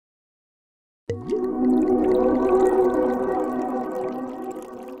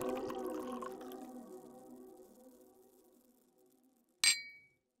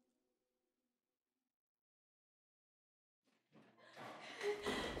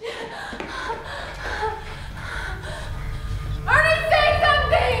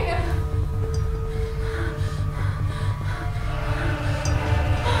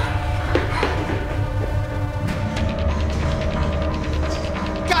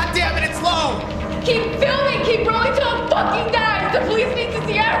Keep filming! Keep rolling till it fucking dies! The police need to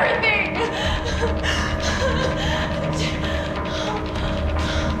see everything!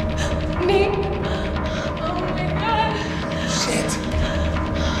 Me? Oh my god. Shit.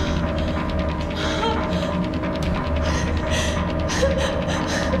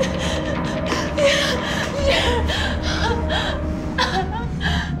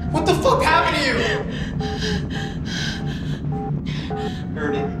 What the fuck happened to you?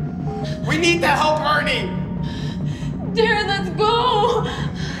 Ernie. We need to help Ernie! Darren, let's go!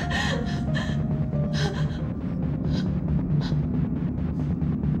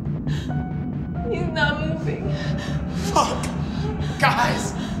 He's not moving. Fuck!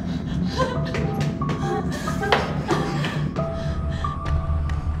 Guys!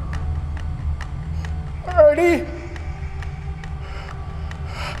 Ernie!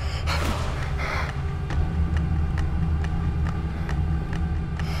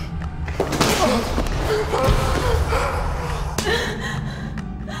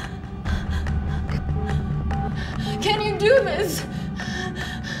 Can you do this?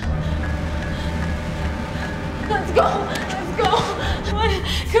 Let's go! Let's go! Come on!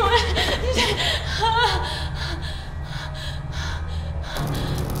 Come on!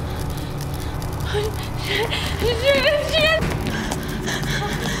 Shit!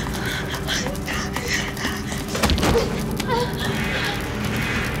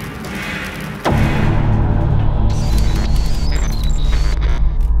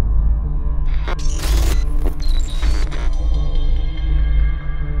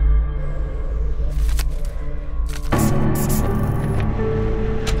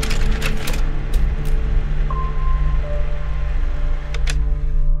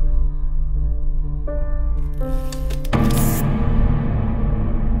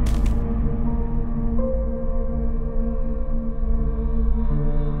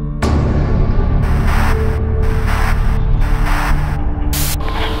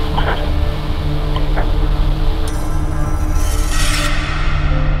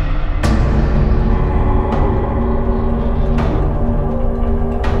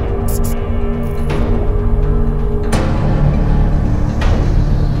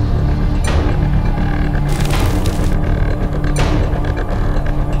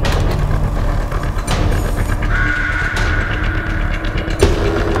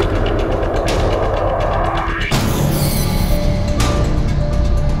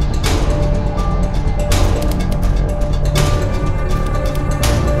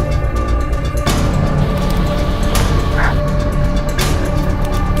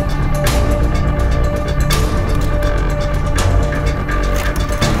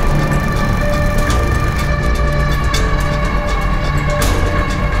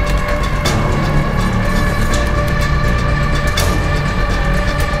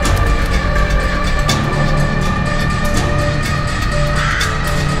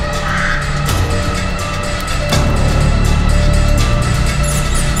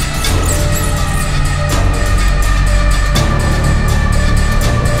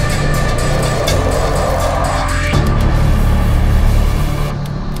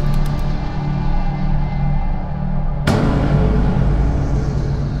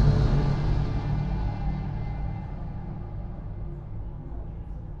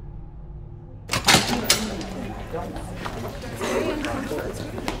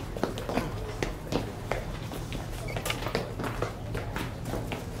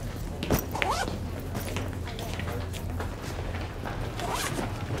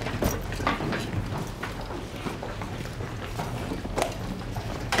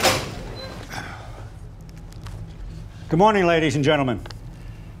 Good morning, ladies and gentlemen.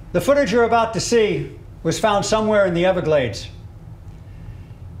 The footage you're about to see was found somewhere in the Everglades.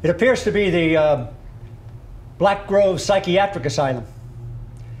 It appears to be the Black Grove Psychiatric Asylum.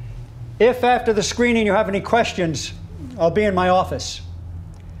 If after the screening you have any questions, I'll be in my office.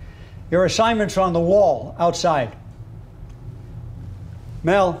 Your assignments are on the wall outside.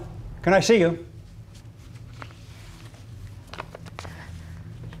 Mel, can I see you?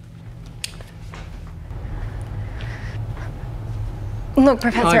 Look,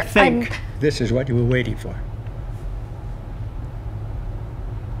 Professor, I think this is what you were waiting for.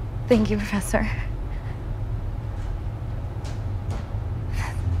 Thank you, Professor.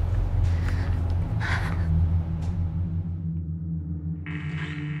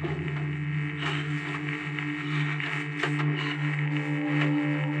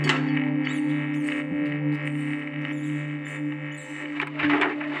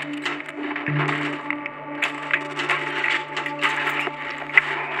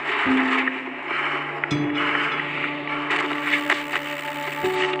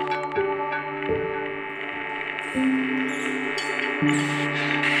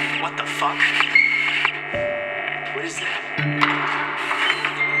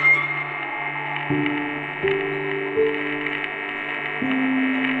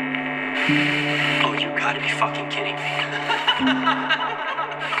 Oh, you gotta be fucking kidding me.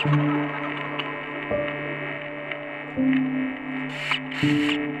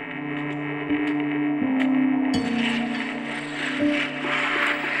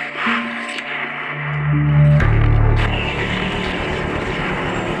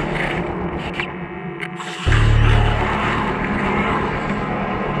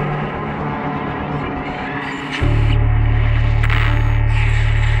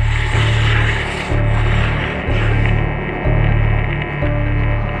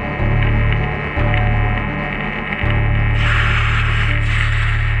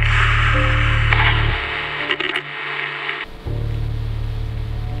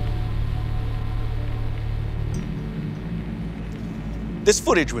 This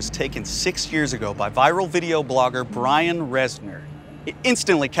footage was taken 6 years ago by viral video blogger Brian Resner. It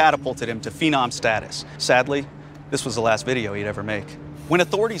instantly catapulted him to phenom status. Sadly, this was the last video he'd ever make. When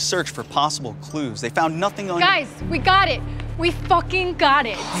authorities searched for possible clues, they found nothing on— Guys, we got it. We fucking got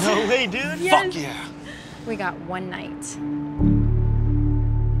it. No way, dude. Yes. Fuck yeah. We got one night.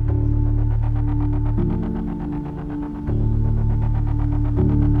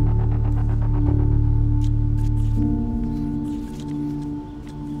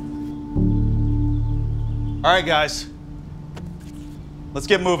 All right, guys. Let's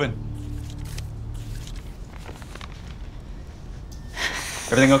get moving.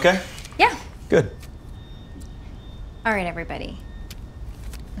 Everything okay? Yeah. Good. All right, everybody.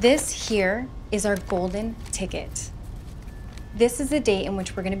 This here is our golden ticket. This is the date in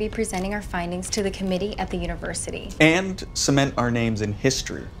which we're going to be presenting our findings to the committee at the university. And cement our names in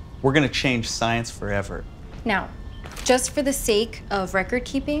history. We're going to change science forever. Now, just for the sake of record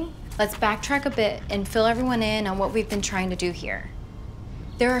keeping, let's backtrack a bit and fill everyone in on what we've been trying to do here.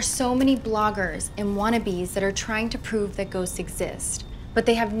 There are so many bloggers and wannabes that are trying to prove that ghosts exist, but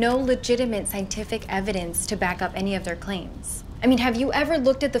they have no legitimate scientific evidence to back up any of their claims. I mean, have you ever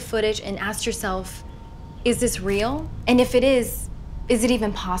looked at the footage and asked yourself, is this real? And if it is it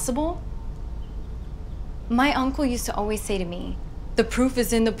even possible? My uncle used to always say to me, the proof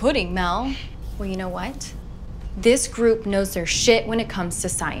is in the pudding, Mel. Well, you know what? This group knows their shit when it comes to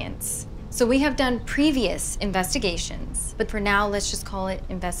science. So we have done previous investigations, but for now, let's just call it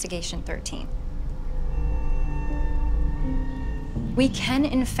Investigation 13. We can,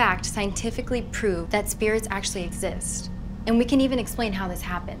 in fact, scientifically prove that spirits actually exist. And we can even explain how this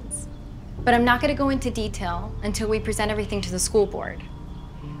happens. But I'm not gonna go into detail until we present everything to the school board,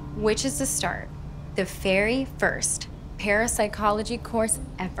 which is the start, the very first parapsychology course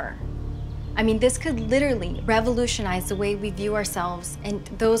ever. I mean, this could literally revolutionize the way we view ourselves and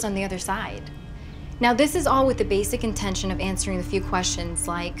those on the other side. Now, this is all with the basic intention of answering a few questions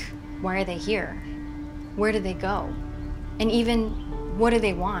like, why are they here? Where do they go? And even, what do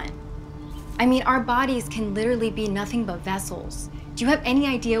they want? I mean, our bodies can literally be nothing but vessels. Do you have any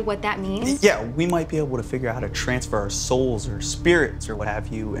idea what that means? Yeah, we might be able to figure out how to transfer our souls or spirits or what have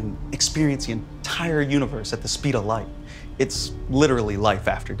you and experience the entire universe at the speed of light. It's literally life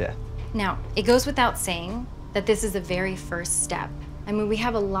after death. Now, it goes without saying that this is the very first step. I mean, we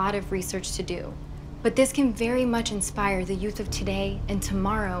have a lot of research to do, but this can very much inspire the youth of today and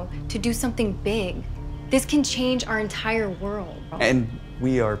tomorrow to do something big. This can change our entire world. And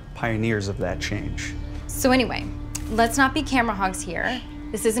we are pioneers of that change. So anyway, let's not be camera hogs here.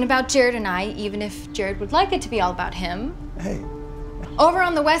 This isn't about Jared and I, even if Jared would like it to be all about him. Hey. Over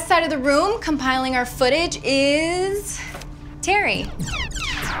on the west side of the room, compiling our footage is Terry.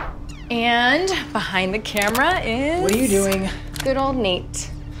 And behind the camera is... What are you doing? Good old Nate.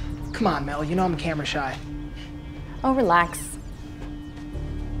 Come on, Mel, you know I'm camera shy. Oh, relax.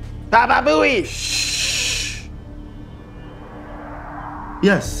 Baba Booey! Shh.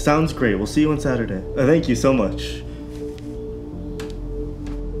 Yes, sounds great. We'll see you on Saturday. Thank you so much.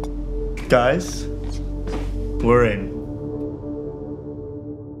 Guys, we're in.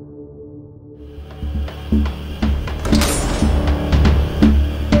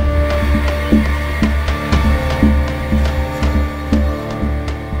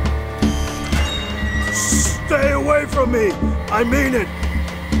 Stay away from me! I mean it!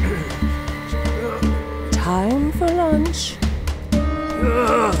 Time for lunch.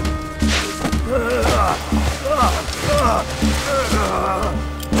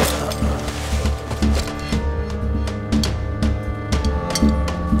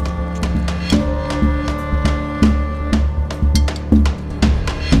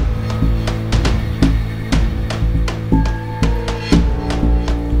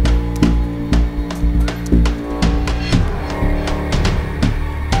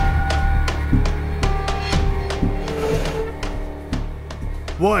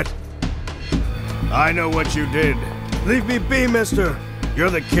 What? I know what you did. Leave me be, mister. You're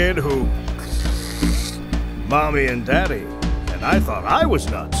the kid who... Mommy and Daddy. And I thought I was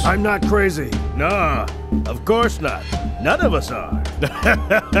nuts. I'm not crazy. Nah, of course not. None of us are.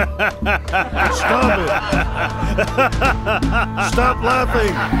 Stop it. Stop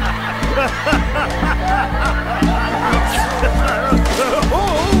laughing.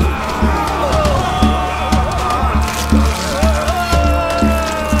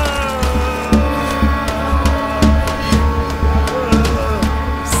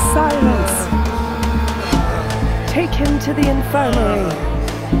 Take him to the infirmary.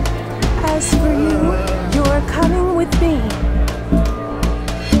 As for you, you're coming with me.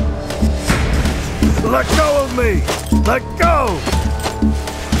 Let go of me! Let go!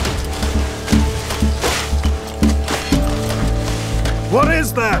 What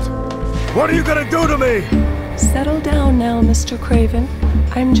is that? What are you gonna do to me? Settle down now, Mr. Craven.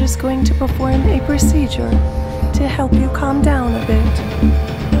 I'm just going to perform a procedure to help you calm down a bit.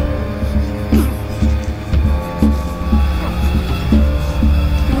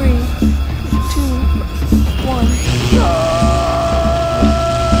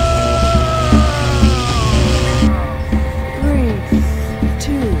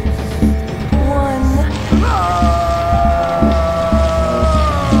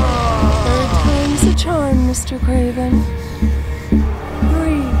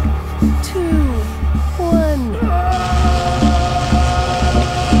 3, 2, 1.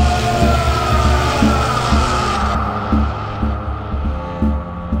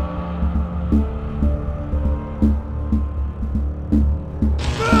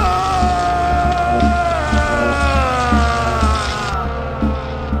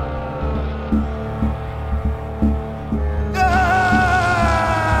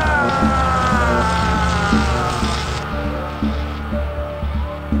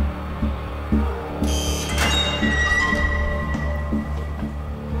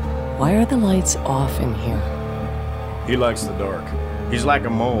 Why are the lights off in here? He likes the dark. He's like a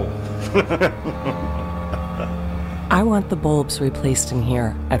mole. I want the bulbs replaced in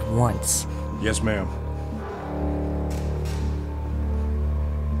here at once. Yes, ma'am.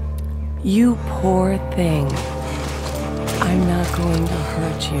 You poor thing. I'm not going to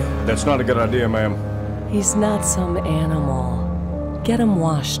hurt you. That's not a good idea, ma'am. He's not some animal. Get him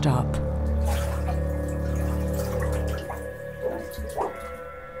washed up.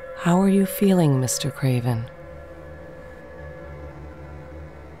 How are you feeling, Mr. Craven?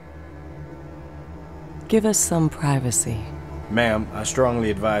 Give us some privacy. Ma'am, I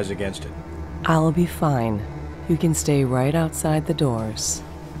strongly advise against it. I'll be fine. You can stay right outside the doors.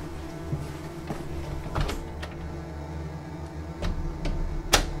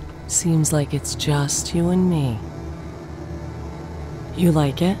 Seems like it's just you and me. You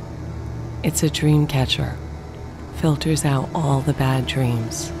like it? It's a dream catcher. Filters out all the bad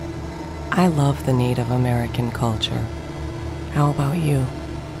dreams. I love the Native American culture. How about you?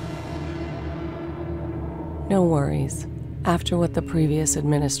 No worries. After what the previous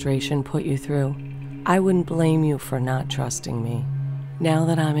administration put you through, I wouldn't blame you for not trusting me. Now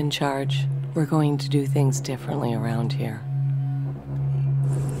that I'm in charge, we're going to do things differently around here.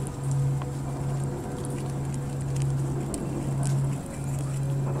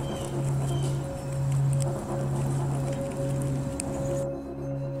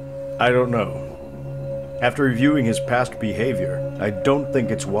 I don't know. After reviewing his past behavior, I don't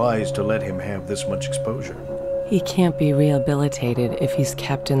think it's wise to let him have this much exposure. He can't be rehabilitated if he's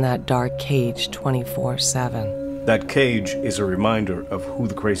kept in that dark cage 24/7. That cage is a reminder of who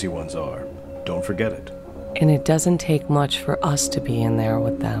the crazy ones are. Don't forget it. And it doesn't take much for us to be in there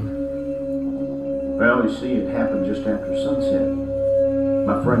with them. Well, you see, it happened just after sunset.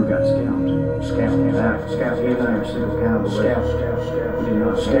 My friend got scalped. Scalped. He and I are single pound away. Scalped. We did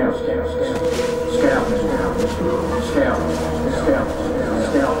not scalp.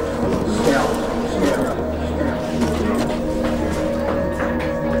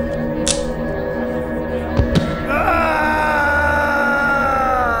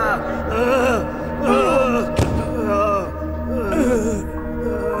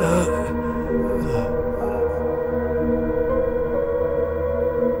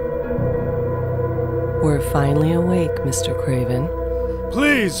 We're finally awake, Mr. Craven.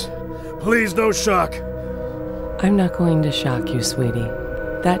 Please! Please, no shock! I'm not going to shock you, sweetie.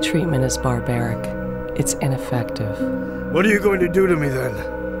 That treatment is barbaric. It's ineffective. What are you going to do to me, then?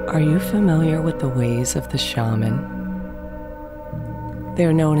 Are you familiar with the ways of the shaman?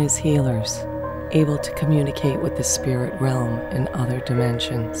 They're known as healers, able to communicate with the spirit realm and other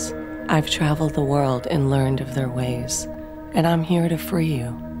dimensions. I've traveled the world and learned of their ways, and I'm here to free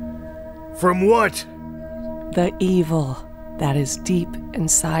you. From what? The evil that is deep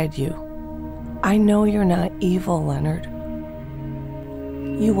inside you. I know you're not evil, Leonard.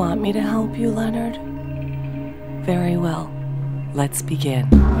 You want me to help you, Leonard? Very well. Let's begin.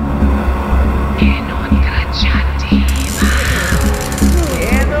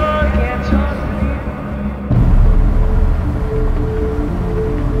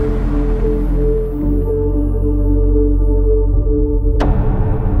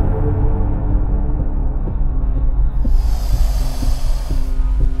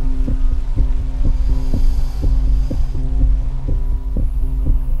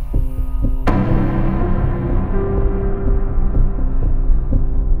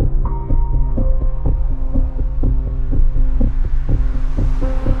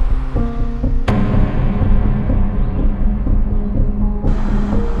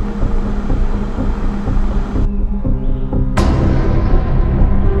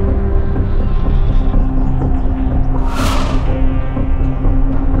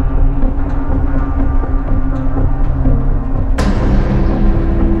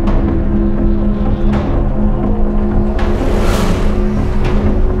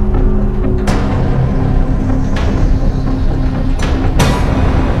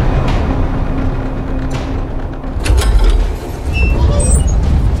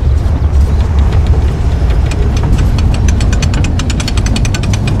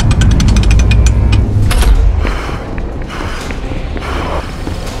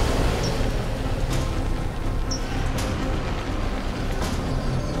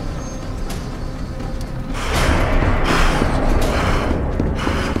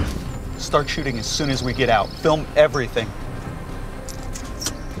 Start shooting as soon as we get out. Film everything.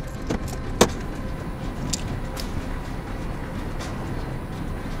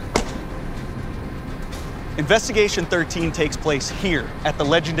 Investigation 13 takes place here at the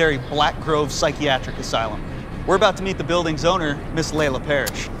legendary Black Grove Psychiatric Asylum. We're about to meet the building's owner, Miss Layla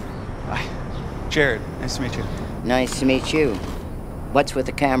Parrish. Hi. Jared, nice to meet you. Nice to meet you. What's with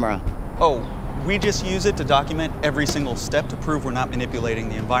the camera? Oh, we just use it to document every single step to prove we're not manipulating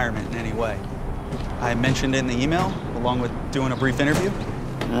the environment in any way. I mentioned in the email, along with doing a brief interview.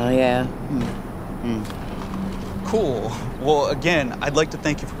 Oh, yeah? Cool. Well, again, I'd like to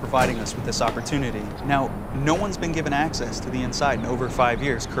thank you for providing us with this opportunity. Now, no one's been given access to the inside in over 5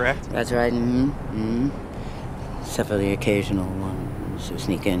 years, correct? That's right. Except for the occasional ones who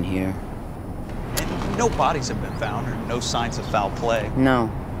sneak in here. And no bodies have been found, or no signs of foul play. No.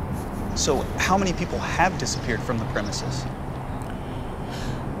 So, how many people have disappeared from the premises?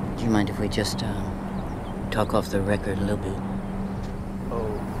 Do you mind if we just talk off the record a little bit?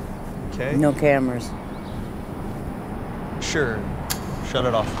 Okay. No cameras. Sure. Shut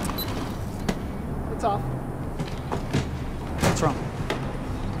it off. It's off. What's wrong?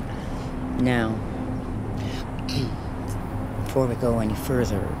 Now, before we go any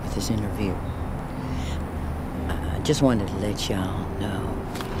further with this interview, I just wanted to let y'all know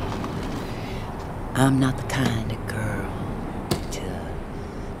I'm not the kind of girl that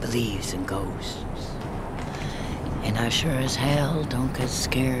believes in ghosts. And I sure as hell don't get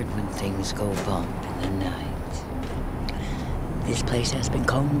scared when things go bump in the night. This place has been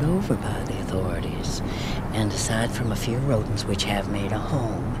combed over by the authorities, and aside from a few rodents which have made a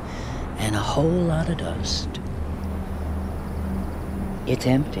home and a whole lot of dust, it's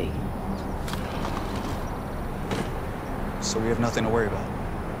empty. So we have nothing to worry about.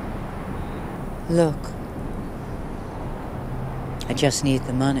 Look, I just need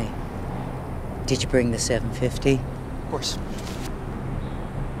the money. Did you bring the $750? Of course.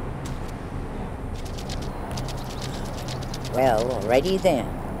 Well, alrighty then.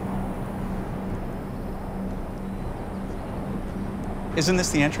 Isn't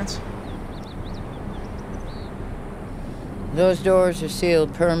this the entrance? Those doors are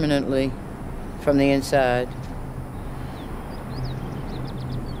sealed permanently from the inside.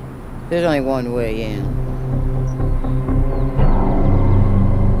 There's only one way in.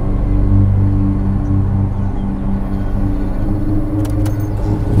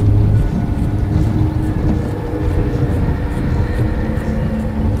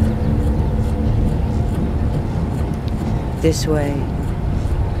 This way.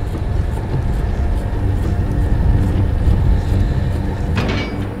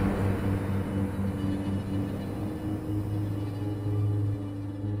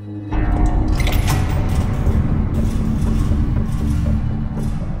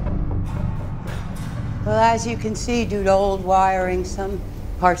 Well, as you can see, due to old wiring, some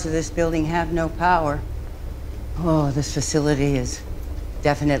parts of this building have no power. Oh, this facility has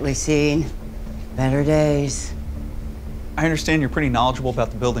definitely seen better days. I understand you're pretty knowledgeable about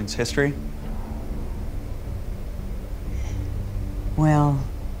the building's history. Well,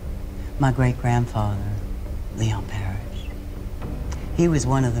 my great-grandfather, Leon Parrish, he was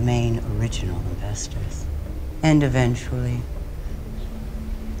one of the main original investors. And eventually,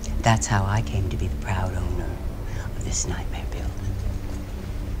 that's how I came to be the proud owner of this nightmare building.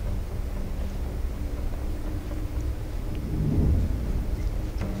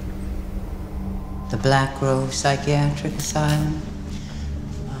 The Black Grove Psychiatric Asylum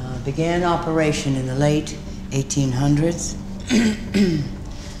began operation in the late 1800s.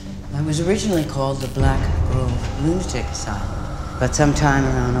 It was originally called the Black Grove Lunatic Asylum, but sometime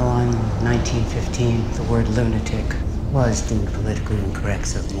around 1915, the word lunatic was deemed politically incorrect,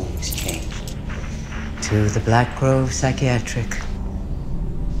 so the name was changed to the Black Grove Psychiatric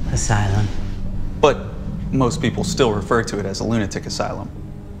Asylum. But most people still refer to it as a lunatic asylum.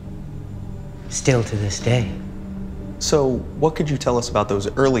 Still to this day. So, what could you tell us about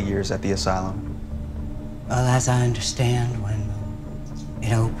those early years at the asylum? Well, as I understand, when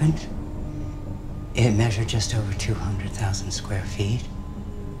it opened, it measured just over 200,000 square feet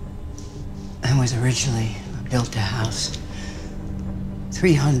and was originally built to house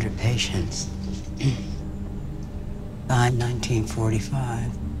 300 patients. By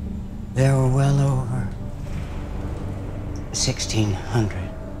 1945, there were well over 1,600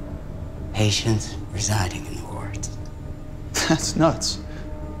 patients residing in the wards. That's nuts.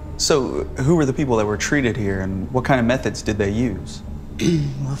 So, who were the people that were treated here, and what kind of methods did they use?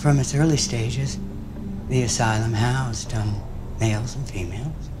 Well, from its early stages, the asylum housed males and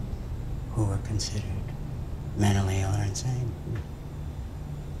females who were considered mentally ill or insane.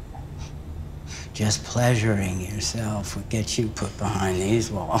 Just pleasuring yourself would get you put behind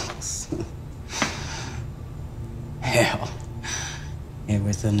these walls. Hell, it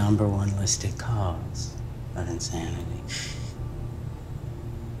was the #1 listed cause of insanity.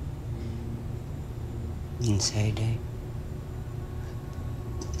 Insanity.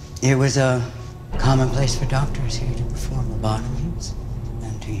 It was a commonplace for doctors here to perform lobotomies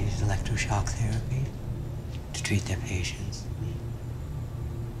and to use electroshock therapy to treat their patients.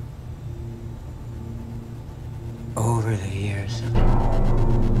 Over the years,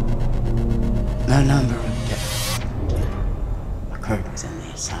 a number of deaths occurred within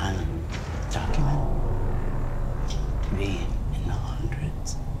the asylum, documented to be in the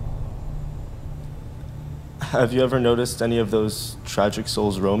hundreds. Have you ever noticed any of those tragic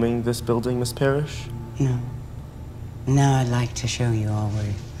souls roaming this building, Miss Parrish? No. Now I'd like to show you all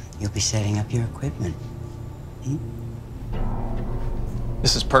where you'll be setting up your equipment.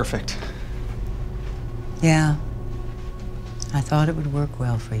 This is perfect. Yeah. I thought it would work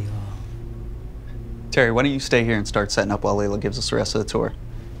well for you all. Terry, why don't you stay here and start setting up while Layla gives us the rest of the tour?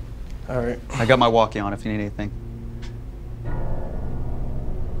 All right. I got my walkie on if you need anything.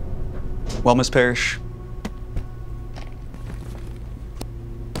 Well, Miss Parrish,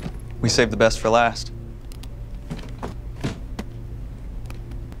 we saved the best for last.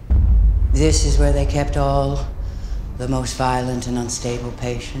 This is where they kept all the most violent and unstable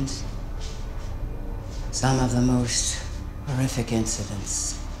patients. Some of the most horrific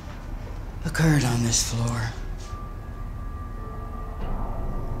incidents occurred on this floor.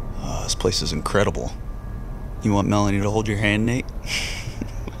 This place is incredible. You want Melanie to hold your hand, Nate?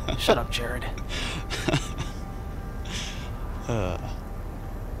 Shut up, Jared.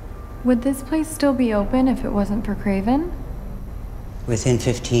 Would this place still be open if it wasn't for Craven? Within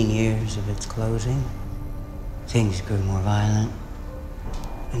 15 years of its closing, things grew more violent.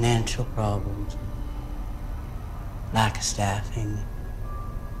 Financial problems, lack of staffing,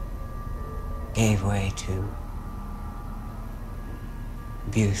 gave way to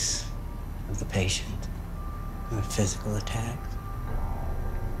abuse of the patient, with physical attacks,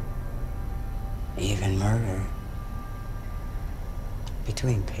 even murder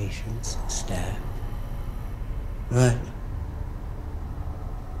between patients and staff. But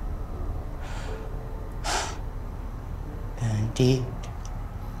indeed,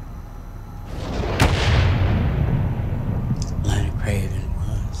 Craven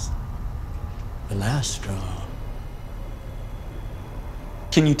was the last straw.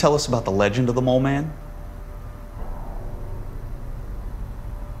 Can you tell us about the legend of the Mole Man?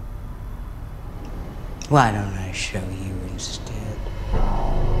 Why don't I show you instead?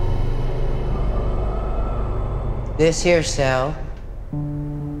 This here cell,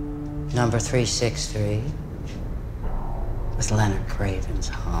 number 363, was Leonard Craven's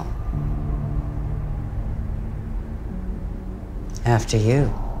home. After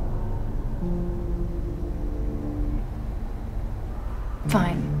you.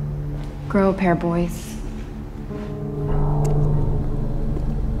 Fine. Grow a pair, boys.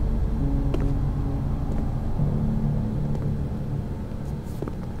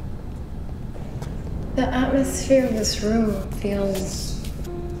 The atmosphere of this room feels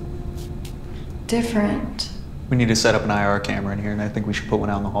different. We need to set up an IR camera in here, and I think we should put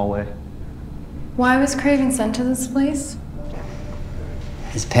one out in the hallway. Why was Craven sent to this place?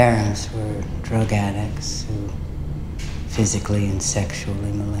 His parents were drug addicts who physically and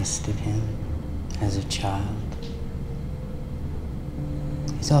sexually molested him as a child.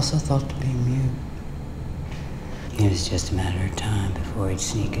 He's also thought to be mute. It was just a matter of time before he'd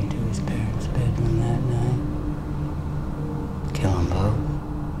sneak into his parents' bedroom that night. Kill them both.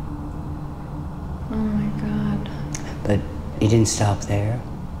 Oh my God. But he didn't stop there.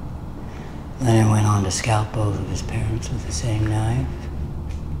 Then he went on to scalp both of his parents with the same knife.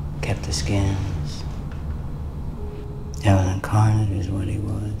 Kept the skins. Devil incarnate is what he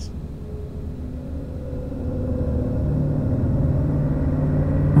was.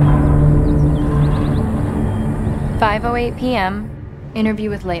 "5:08 p.m.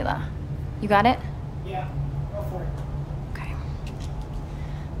 Interview with Layla. You got it? Yeah, go for it. Okay.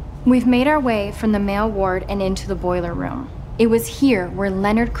 We've made our way from the male ward and into the boiler room. It was here where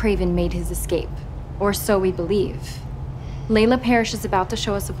Leonard Craven made his escape, or so we believe. Layla Parrish is about to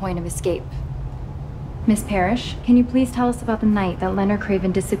show us a point of escape. Miss Parrish, can you please tell us about the night that Leonard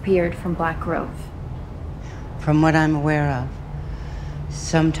Craven disappeared from Black Grove? From what I'm aware of,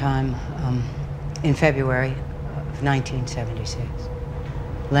 sometime in February of 1976,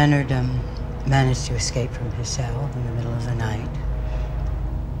 Leonard managed to escape from his cell in the middle of the night.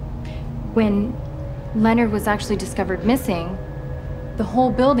 When Leonard was actually discovered missing, the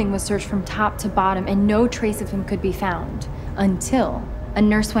whole building was searched from top to bottom and no trace of him could be found until a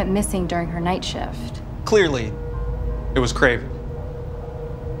nurse went missing during her night shift. Clearly, it was Craven.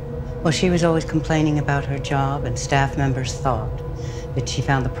 Well, she was always complaining about her job, and staff members thought that she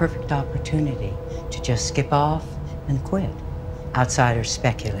found the perfect opportunity to just skip off and quit. Outsiders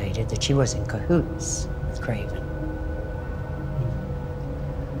speculated that she was in cahoots with Craven.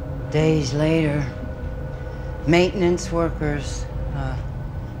 Days later, maintenance workers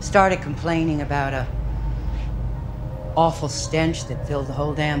started complaining about a awful stench that filled the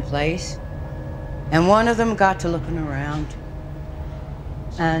whole damn place. And one of them got to looking around,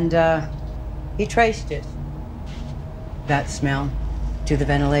 and he traced it, that smell, to the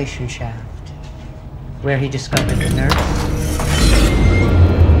ventilation shaft, where he discovered the nurse.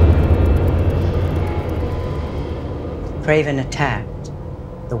 Craven attacked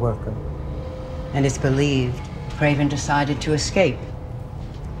the worker, and it's believed Craven decided to escape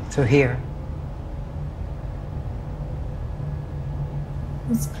through here.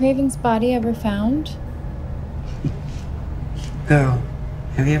 Was Craven's body ever found? Girl,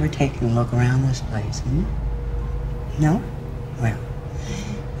 have you ever taken a look around this place, No? Well,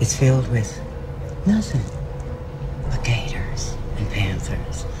 it's filled with nothing but gators and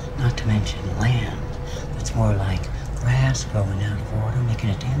panthers, not to mention land that's more like grass growing out of water, making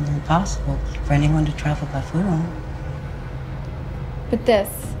it damn near impossible for anyone to travel by foot on. But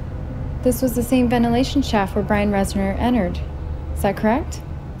this was the same ventilation shaft where Brian Resner entered. Is that correct?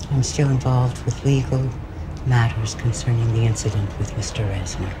 I'm still involved with legal matters concerning the incident with Mr.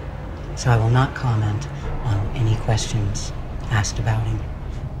 Resner, so I will not comment on any questions asked about him.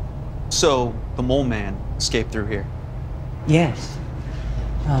 So, the mole man escaped through here? Yes.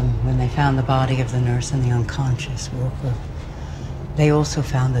 When they found the body of the nurse and the unconscious worker, they also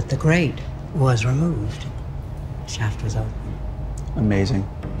found that the grate was removed. The shaft was open. Amazing.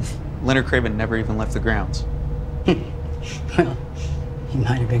 Leonard Craven never even left the grounds. Well, he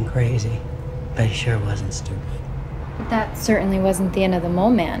might have been crazy, but he sure wasn't stupid. But that certainly wasn't the end of the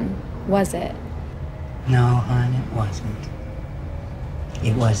mole man, was it? No, hon, it wasn't.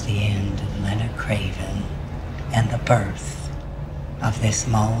 It was the end of Leonard Craven and the birth of this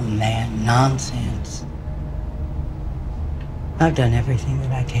mole man nonsense. I've done everything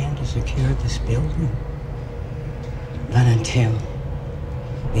that I can to secure this building. But until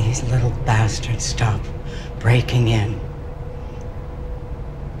these little bastards stop breaking in,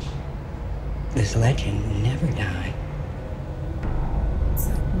 this legend will never die.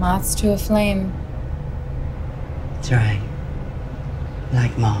 Moths to a flame. That's right.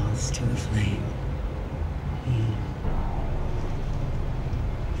 Like moths to a flame.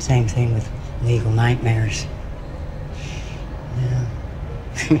 Same thing with legal nightmares. Yeah.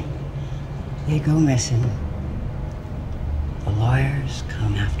 They go missing. The lawyers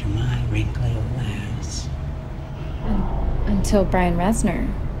come after my wrinkly old ass. Until Brian Resner.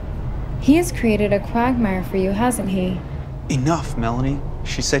 He has created a quagmire for you, hasn't he? Enough, Melanie.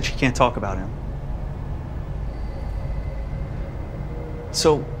 She said she can't talk about him.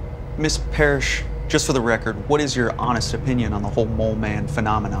 So, Miss Parrish, just for the record, what is your honest opinion on the whole mole man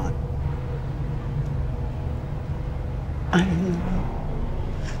phenomenon? I don't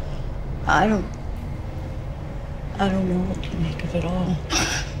know. I don't know what to make of it all.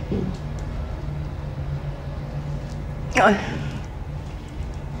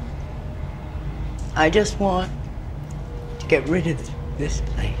 I just want to get rid of this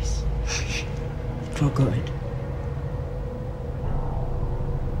place for good.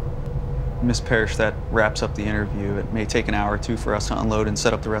 Miss Parrish, that wraps up the interview. It may take an hour or two for us to unload and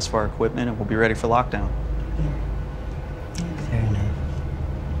set up the rest of our equipment, and we'll be ready for lockdown. Fair enough.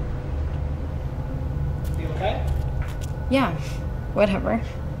 You okay? Yeah, whatever.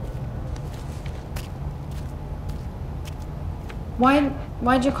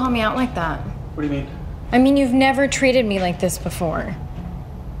 Why'd you call me out like that? What do you mean? I mean, you've never treated me like this before.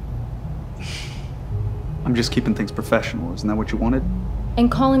 I'm just keeping things professional. Isn't that what you wanted? And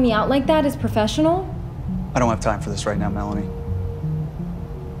calling me out like that is professional? I don't have time for this right now, Melanie.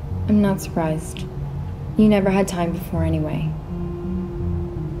 I'm not surprised. You never had time before anyway.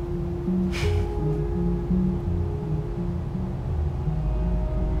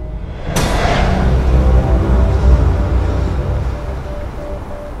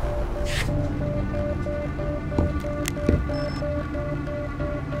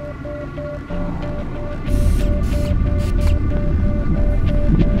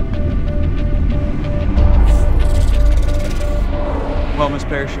 Well, Miss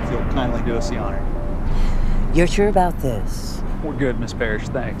Parrish, if you'll kindly do us the honor. You're sure about this? We're good, Miss Parrish,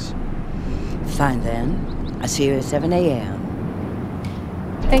 thanks. Fine then. I'll see you at 7 a.m.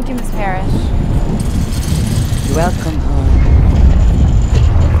 Thank you, Miss Parrish. You're welcome home.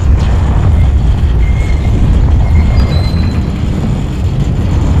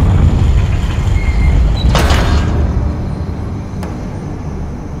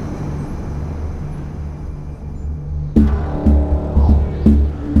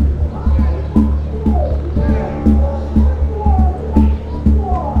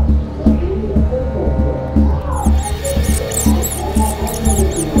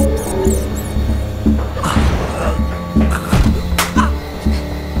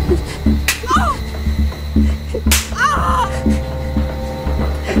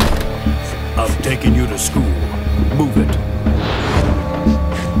 I'm taking you to school. Move it.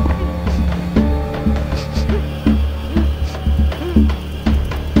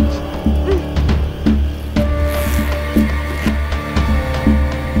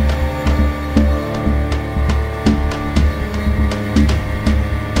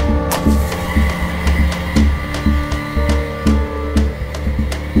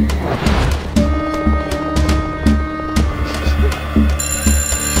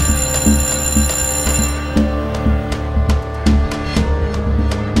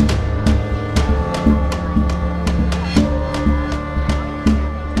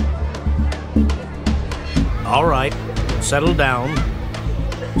 All right, settle down.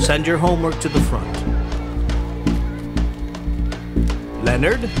 Send your homework to the front.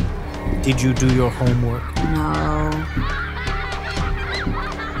 Leonard, did you do your homework? No.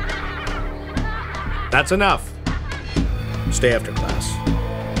 That's enough. Stay after class.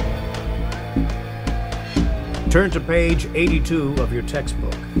 Turn to page 82 of your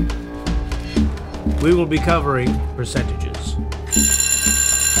textbook. We will be covering percentages.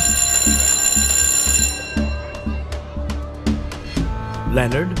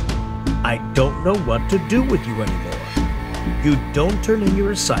 Leonard, I don't know what to do with you anymore. You don't turn in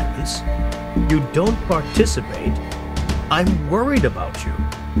your assignments. You don't participate. I'm worried about you.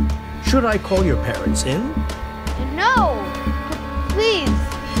 Should I call your parents in? No! Please!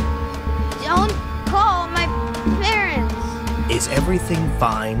 Don't call my parents! Is everything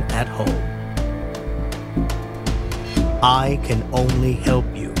fine at home? I can only help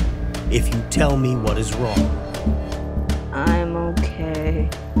you if you tell me what is wrong. I'm okay.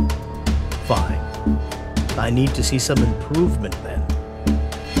 Fine. I need to see some improvement then.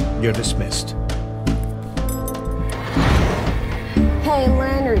 You're dismissed. Hey,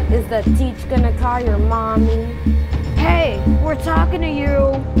 Leonard, is the teacher gonna call your mommy? Hey, we're talking to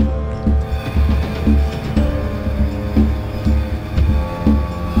you.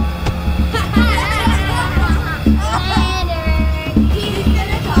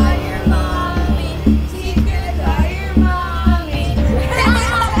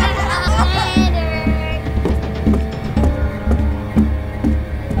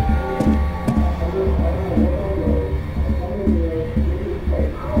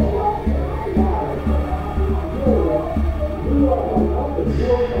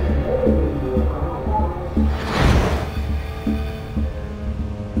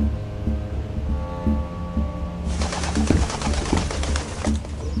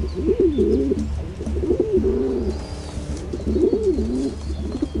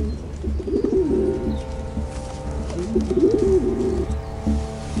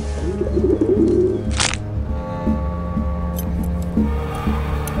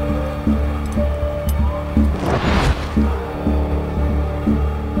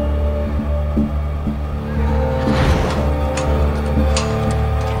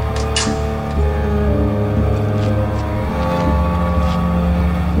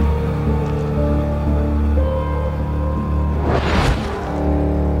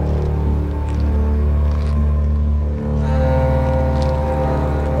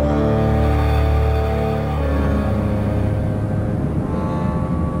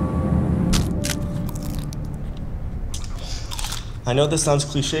 I know this sounds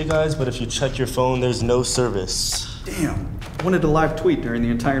cliche, guys, but if you check your phone, there's no service. Damn. I wanted to live tweet during the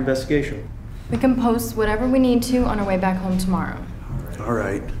entire investigation. We can post whatever we need to on our way back home tomorrow. All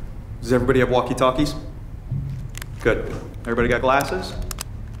right. Does everybody have walkie-talkies? Good. Everybody got glasses?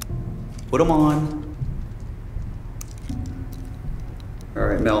 Put them on. All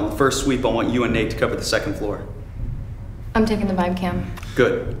right, Mel, in the first sweep, I want you and Nate to cover the second floor. I'm taking the vibe cam.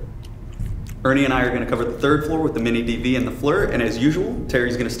 Good. Ernie and I are going to cover the third floor with the mini DV and the FLIR, and as usual,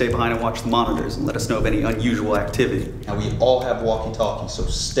 Terry's going to stay behind and watch the monitors and let us know of any unusual activity. Now, we all have walkie-talkies, so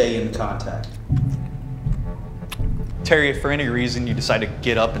stay in contact. Terry, if for any reason you decide to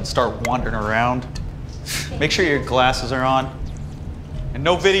get up and start wandering around, make sure your glasses are on. And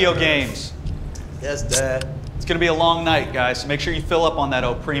no video games. Yes, Dad. It's going to be a long night, guys, so make sure you fill up on that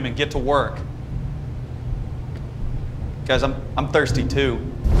Opreme and get to work. Guys, I'm thirsty too.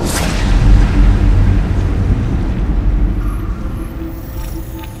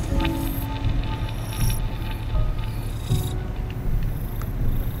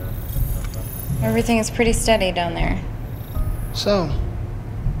 Everything is pretty steady down there. So,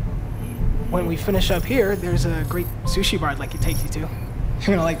 when we finish up here, there's a great sushi bar I'd like to take you to. You're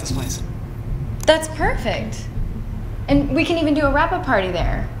gonna like this place. That's perfect. And we can even do a wrap-up party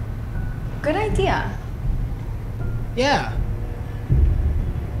there. Good idea. Yeah.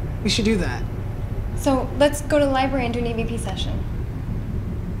 We should do that. So let's go to the library and do an EVP session.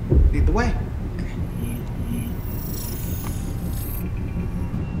 Lead the way.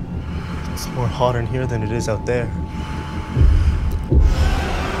 It's more hot in here than it is out there.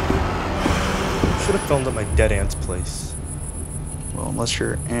 Should have filmed at my dead aunt's place. Well, unless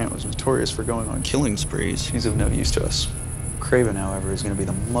your aunt was notorious for going on killing sprees, she's of no use to us. Craven, however, is going to be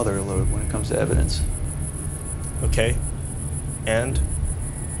the mother lode when it comes to evidence. Okay. And?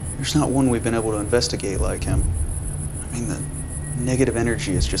 There's not one we've been able to investigate like him. I mean, the negative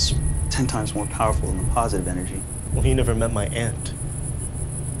energy is just 10 times more powerful than the positive energy. Well, he never met my aunt.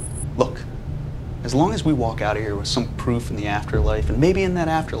 Look, as long as we walk out of here with some proof in the afterlife, and maybe in that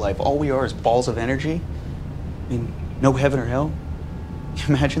afterlife all we are is balls of energy, I mean, no heaven or hell,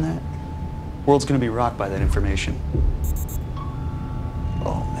 can you imagine that? The world's gonna be rocked by that information.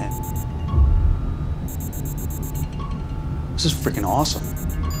 Oh, man. This is freaking awesome.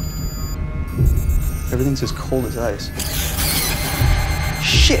 Everything's as cold as ice.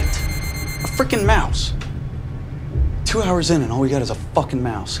 Shit! A freaking mouse! 2 hours in and all we got is a fucking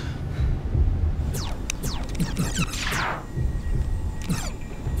mouse.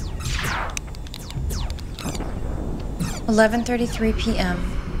 11:33 p.m.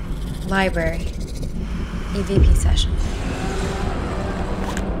 Library. EVP session.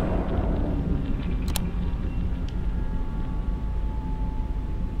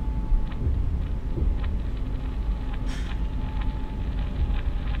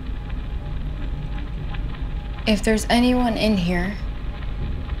 If there's anyone in here,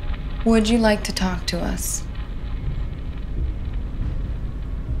 would you like to talk to us?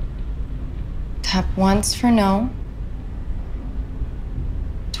 Tap once for no,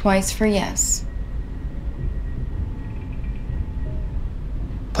 twice for yes.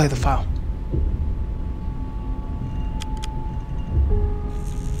 Play the file.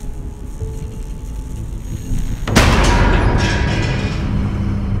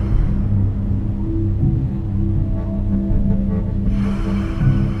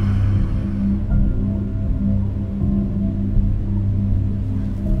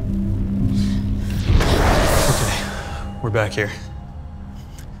 We're back here.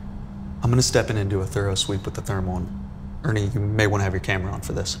 I'm gonna step in and do a thorough sweep with the thermal. And Ernie, you may want to have your camera on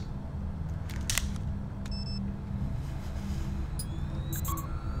for this.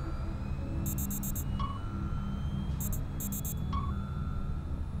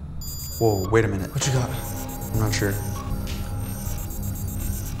 Whoa, wait a minute. What you got? I'm not sure.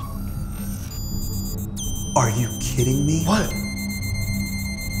 Are you kidding me? What?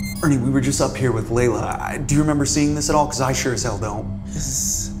 Ernie, we were just up here with Layla. Do you remember seeing this at all? Because I sure as hell don't.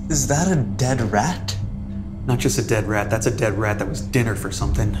 Is that a dead rat? Not just a dead rat, that's a dead rat that was dinner for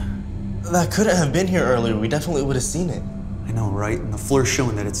something. That couldn't have been here earlier. We definitely would have seen it. I know, right? And the FLIR's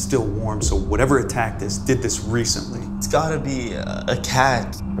showing that it's still warm, so whatever attacked this did this recently. It's gotta be a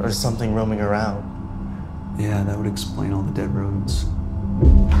cat or something roaming around. Yeah, that would explain all the dead rodents.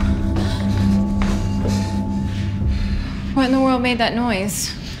 What in the world made that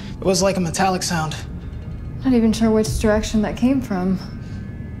noise? It was like a metallic sound. Not even sure which direction that came from.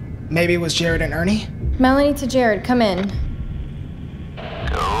 Maybe it was Jared and Ernie? Melanie to Jared, come in.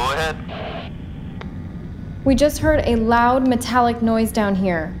 Go ahead. We just heard a loud metallic noise down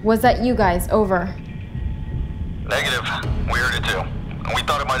here. Was that you guys? Over. Negative. We heard it too. We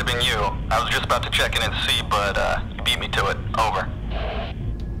thought it might have been you. I was just about to check in and see, but you beat me to it. Over.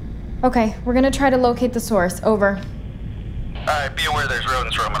 Okay, we're gonna try to locate the source. Over. Alright, be aware there's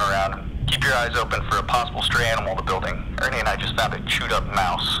rodents roaming around. Keep your eyes open for a possible stray animal in the building. Ernie and I just found a chewed up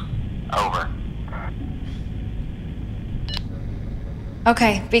mouse. Over.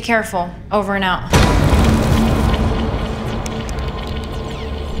 Okay, be careful. Over and out.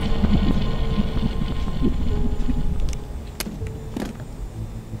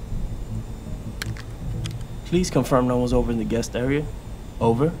 Please confirm no one's over in the guest area.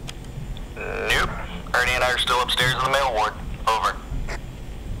 Over. Nope. Ernie and I are still upstairs in the male ward. Over.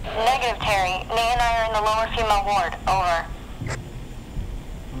 Negative, Terry. Me and I are in the lower female ward. Over.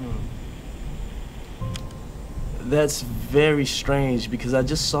 That's very strange because I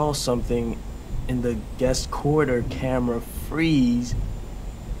just saw something in the guest corridor camera freeze.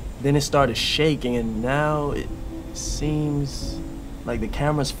 Then it started shaking and now it seems like the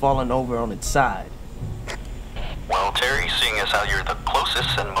camera's fallen over on its side. Well, Terry, seeing as how you're the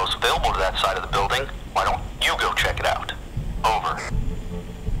closest and most available to that side of the building, why don't you go check it out? Over.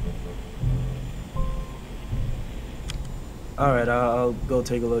 Alright, I'll go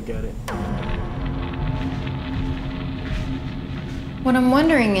take a look at it. What I'm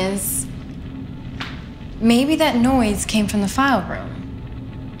wondering is, maybe that noise came from the file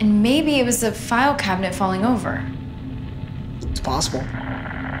room. And maybe it was a file cabinet falling over. It's possible.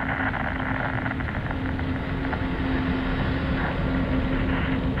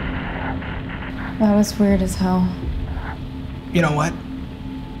 That was weird as hell. You know what?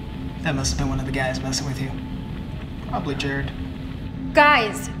 That must have been one of the guys messing with you. Probably Jared.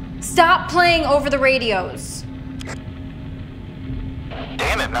 Guys, stop playing over the radios.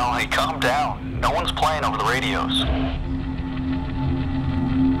 Damn it, Melanie, calm down. No one's playing over the radios.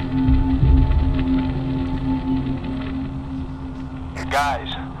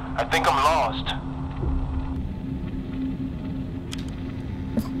 Guys, I think I'm lost.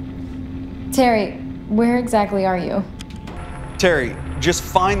 Terry, where exactly are you? Terry, just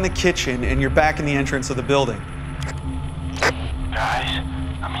find the kitchen and you're back in the entrance of the building. Guys,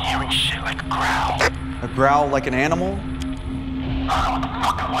 I'm hearing shit like a growl. A growl like an animal? I don't know what the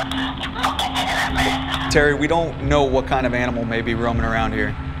fuck it was. You fucking hear that, man? Terry, we don't know what kind of animal may be roaming around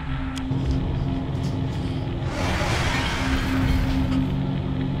here.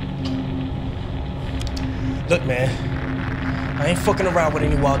 Look, man, I ain't fucking around with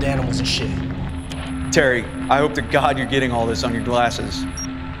any wild animals and shit. Terry, I hope to God you're getting all this on your glasses.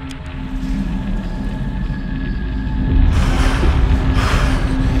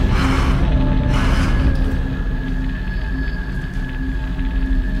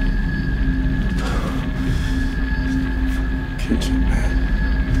 Kitchen, man.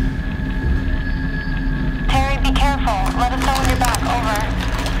 Terry, be careful. Let us know when you're back. Over.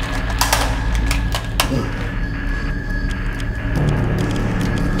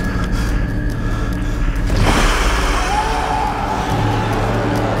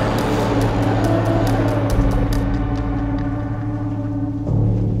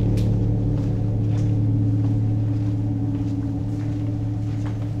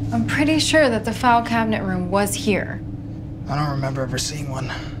 I'm pretty sure that the file cabinet room was here. I don't remember ever seeing one.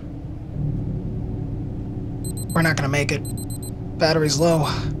 We're not gonna make it. Battery's low.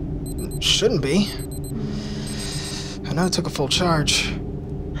 Shouldn't be. I know it took a full charge.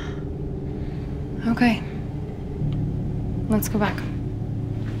 Okay. Let's go back.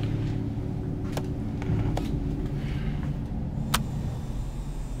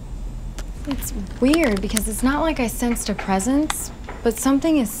 It's weird because it's not like I sensed a presence, but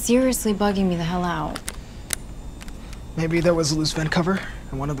something is seriously bugging me the hell out. Maybe there was a loose vent cover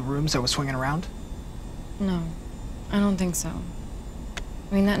in one of the rooms that was swinging around? No, I don't think so.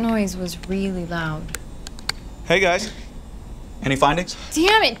 I mean, that noise was really loud. Hey guys, any findings?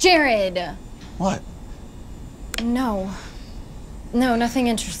 Damn it, Jared! What? No, nothing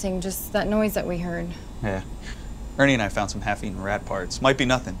interesting, just that noise that we heard. Yeah. Ernie and I found some half-eaten rat parts. Might be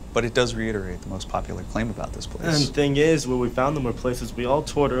nothing, but it does reiterate the most popular claim about this place. And the thing is, where we found them were places we all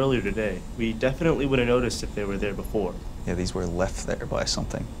toured earlier today. We definitely would have noticed if they were there before. Yeah, these were left there by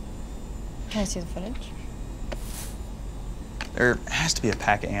something. Can I see the footage? There has to be a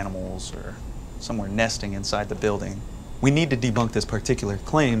pack of animals or somewhere nesting inside the building. We need to debunk this particular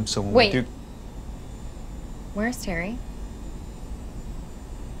claim, so when we do... Where's Terry?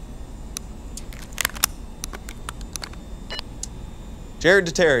 Jared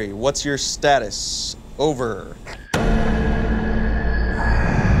to Terry, what's your status? Over. What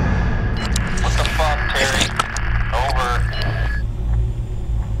the fuck, Terry? Over.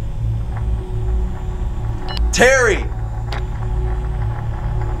 Terry!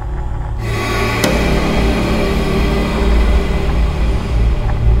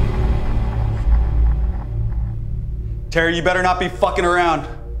 Terry, you better not be fucking around.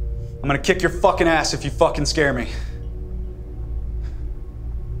 I'm gonna kick your fucking ass if you fucking scare me.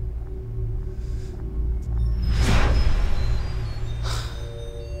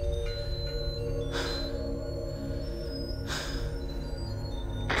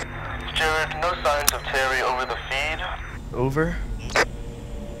 Jared, no signs of Terry over the feed. Over?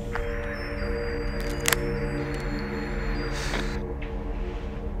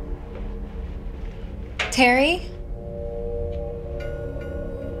 Terry?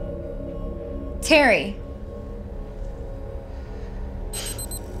 Terry?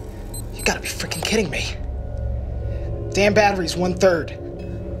 You gotta be freaking kidding me. Damn battery's 1/3.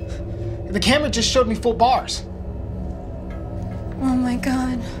 The camera just showed me full bars. Oh my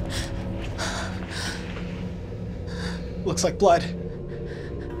God. Looks like blood.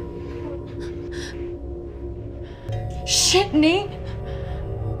 Shit, Nate.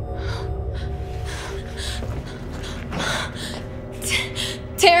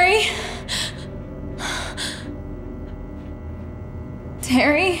 Terry?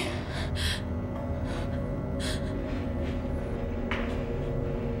 Terry?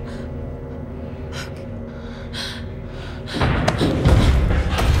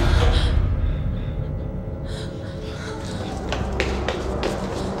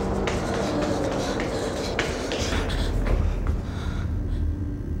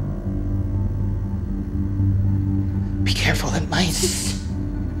 Be careful, it might.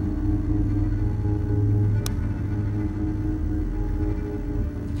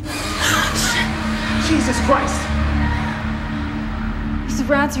 Jesus Christ! These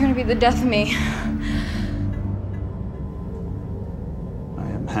rats are gonna be the death of me. I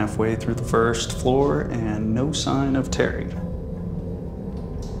am halfway through the first floor and no sign of Terry.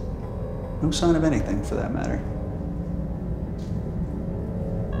 No sign of anything for that matter.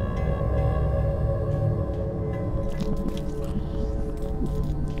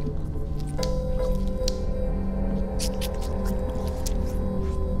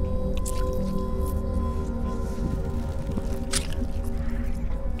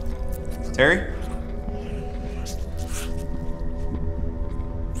 Terry?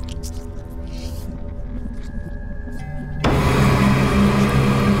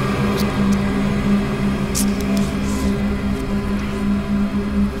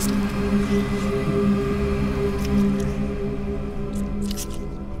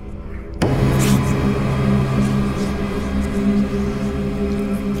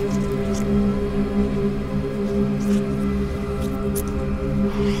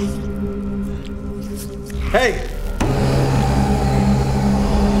 Hey!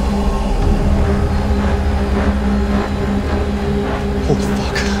 Holy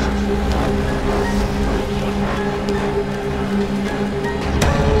fuck.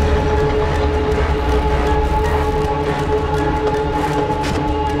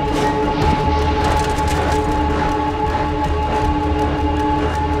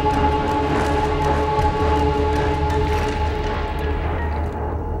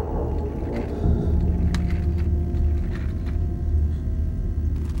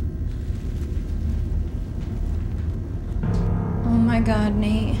 Oh my God,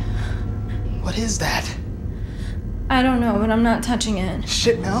 Nate. What is that? I don't know, but I'm not touching it.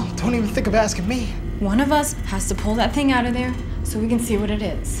 Shit, Mel. Don't even think of asking me. One of us has to pull that thing out of there so we can see what it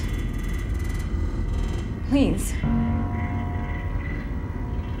is. Please.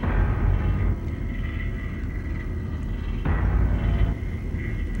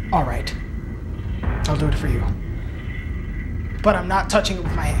 All right. I'll do it for you. But I'm not touching it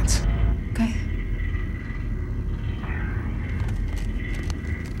with my hands. Okay.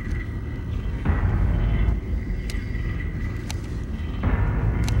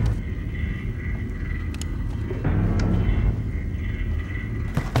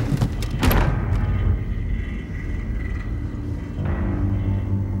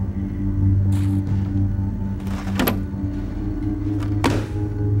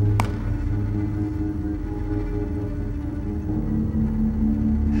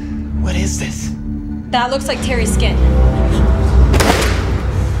 What is this? That looks like Terry's skin.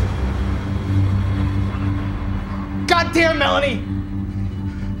 Goddamn, Melanie!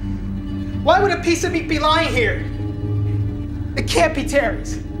 Why would a piece of meat be lying here? It can't be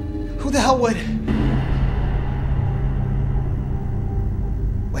Terry's. Who the hell would?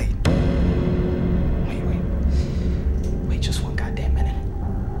 Wait, just one goddamn minute.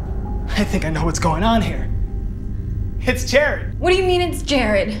 I think I know what's going on here. It's Jared. What do you mean it's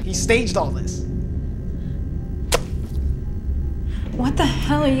Jared? He staged all this. What the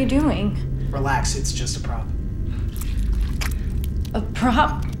hell are you doing? Relax, it's just a prop. A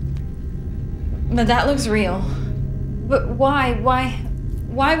prop? But that looks real. But why?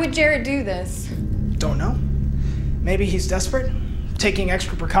 Why would Jared do this? Don't know. Maybe he's desperate, taking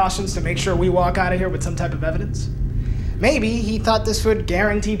extra precautions to make sure we walk out of here with some type of evidence. Maybe he thought this would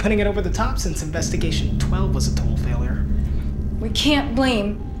guarantee putting it over the top since Investigation 12 was a total failure. We can't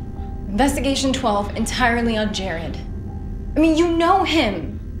blame Investigation 12 entirely on Jared. I mean, you know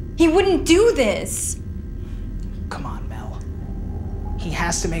him. He wouldn't do this. Come on, Mel. He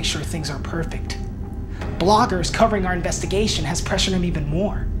has to make sure things are perfect. Bloggers covering our investigation has pressured him even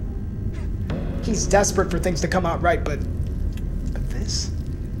more. He's desperate for things to come out right, but this?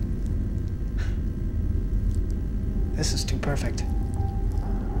 This is too perfect.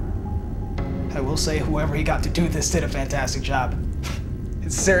 I will say whoever he got to do this did a fantastic job.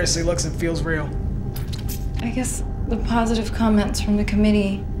 It seriously looks and feels real. I guess the positive comments from the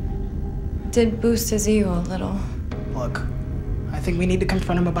committee did boost his ego a little. Look, I think we need to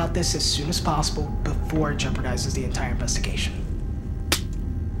confront him about this as soon as possible before it jeopardizes the entire investigation.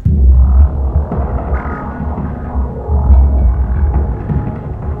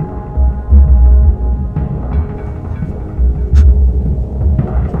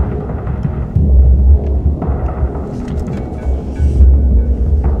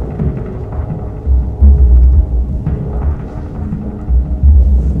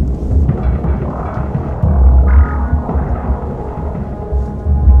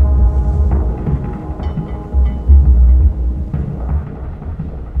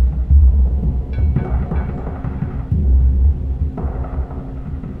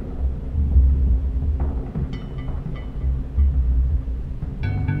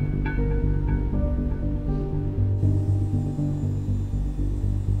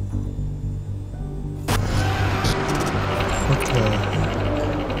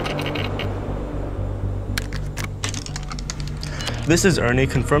 This is Ernie.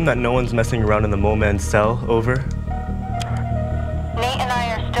 Confirm that no one's messing around in the mole man's cell. Over. Nate and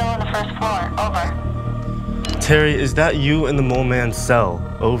I are still on the first floor. Over. Terry, is that you in the mole man's cell?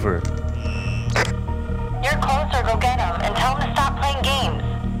 Over. You're closer. Go get him and tell him to stop playing games.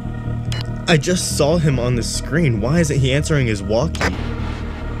 I just saw him on the screen. Why isn't he answering his walkie? He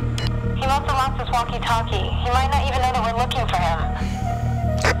must have lost his walkie-talkie. He might not even know that we're looking for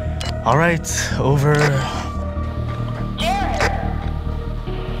him. All right. Over.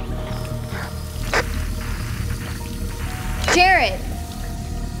 Jared!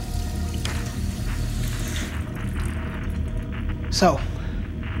 So,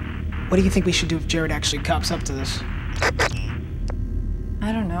 what do you think we should do if Jared actually cops up to this?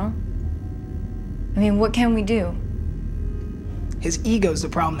 I don't know. I mean, what can we do? His ego's the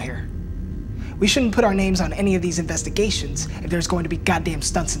problem here. We shouldn't put our names on any of these investigations if there's going to be goddamn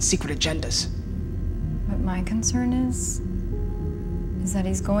stunts and secret agendas. What my concern is that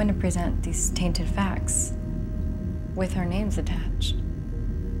he's going to present these tainted facts with our names attached.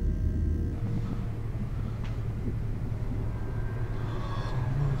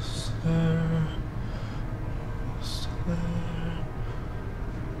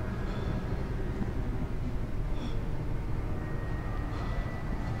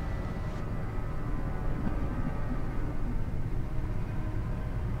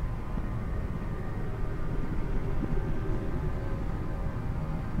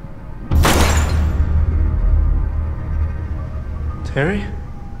 Terry?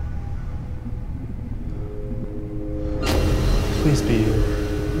 Please be you.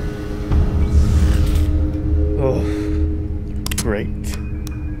 Oh, great.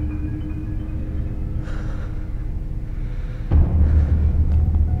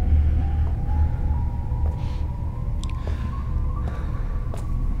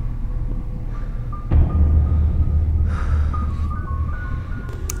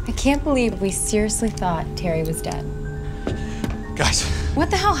 I can't believe we seriously thought Terry was dead. Guys.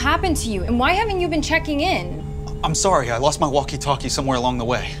 What the hell happened to you? And why haven't you been checking in? I'm sorry, I lost my walkie-talkie somewhere along the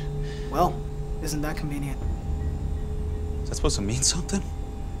way. Well, isn't that convenient? Is that supposed to mean something?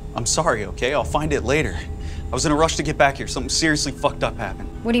 I'm sorry, okay? I'll find it later. I was in a rush to get back here. Something seriously fucked up happened.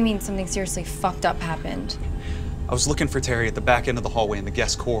 What do you mean something seriously fucked up happened? I was looking for Terry at the back end of the hallway in the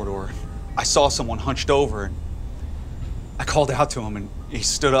guest corridor. I saw someone hunched over and I called out to him and he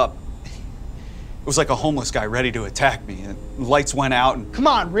stood up. It was like a homeless guy ready to attack me. And lights went out and... Come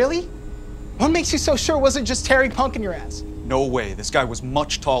on, really? What makes you so sure it wasn't just Terry punking your ass? No way. This guy was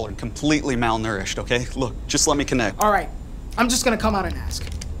much taller and completely malnourished, okay? Look, just let me connect. All right. I'm just gonna come out and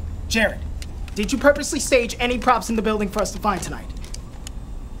ask. Jared, did you purposely stage any props in the building for us to find tonight?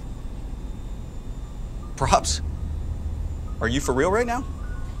 Props? Are you for real right now?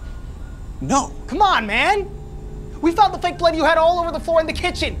 No. Come on, man! We found the fake blood you had all over the floor in the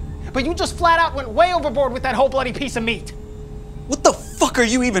kitchen. but you just flat out went way overboard with that whole bloody piece of meat. What the fuck are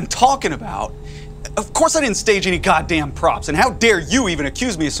you even talking about? Of course I didn't stage any goddamn props, and how dare you even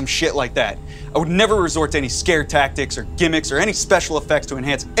accuse me of some shit like that? I would never resort to any scare tactics or gimmicks or any special effects to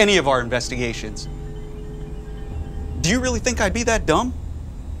enhance any of our investigations. Do you really think I'd be that dumb?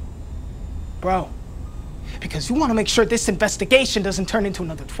 Bro, because you want to make sure this investigation doesn't turn into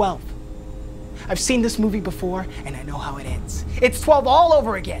another 12. I've seen this movie before, and I know how it ends. It's 12 all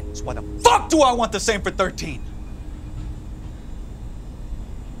over again. So why the fuck do I want the same for 13?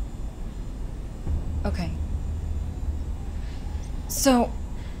 Okay. So,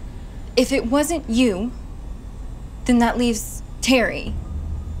 if it wasn't you, then that leaves Terry.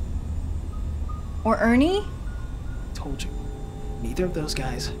 Or Ernie? Told you. Neither of those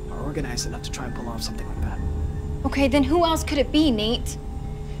guys are organized enough to try and pull off something like that. Okay, then who else could it be, Nate?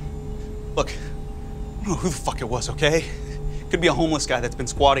 Look, I don't know who the fuck it was, okay? Could be a homeless guy that's been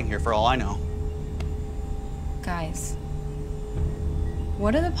squatting here for all I know. Guys,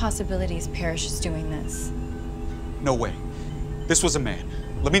 what are the possibilities Parrish is doing this? No way. This was a man.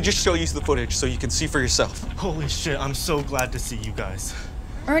 Let me just show you the footage so you can see for yourself. Holy shit, I'm so glad to see you guys.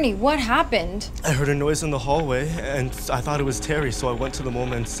 Ernie, what happened? I heard a noise in the hallway, and I thought it was Terry, so I went to the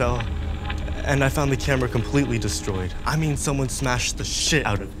woman's cell, and I found the camera completely destroyed. I mean, someone smashed the shit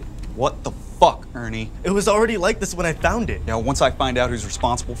out of it. What the fuck, Ernie? It was already like this when I found it. Now, once I find out who's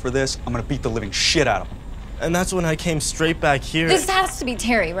responsible for this, I'm gonna beat the living shit out of him. And that's when I came straight back here. This has to be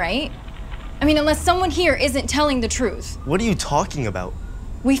Terry, right? I mean, unless someone here isn't telling the truth. What are you talking about?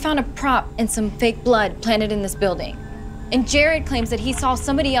 We found a prop and some fake blood planted in this building. And Jared claims that he saw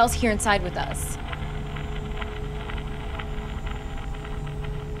somebody else here inside with us.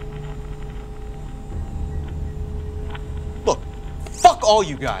 Look, fuck all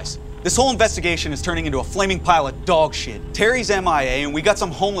you guys. This whole investigation is turning into a flaming pile of dog shit. Terry's MIA, and we got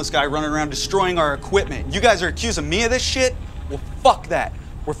some homeless guy running around destroying our equipment. You guys are accusing me of this shit? Well, fuck that.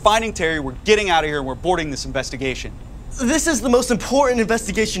 We're finding Terry, we're getting out of here, and we're boarding this investigation. This is the most important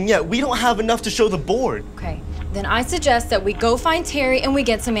investigation yet. We don't have enough to show the board. Okay, then I suggest that we go find Terry and we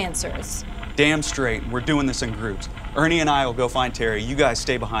get some answers. Damn straight, we're doing this in groups. Ernie and I will go find Terry. You guys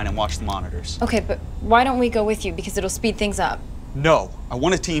stay behind and watch the monitors. Okay, but why don't we go with you? Because it'll speed things up. No, I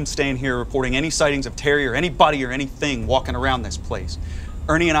want a team staying here reporting any sightings of Terry or anybody or anything walking around this place.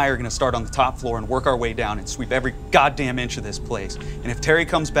 Ernie and I are gonna start on the top floor and work our way down and sweep every goddamn inch of this place. And if Terry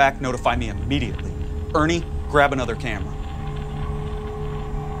comes back, notify me immediately. Ernie, grab another camera.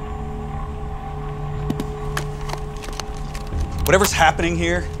 Whatever's happening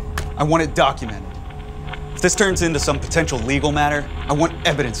here, I want it documented. If this turns into some potential legal matter, I want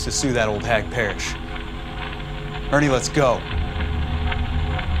evidence to sue that old hag Parrish. Ernie, let's go.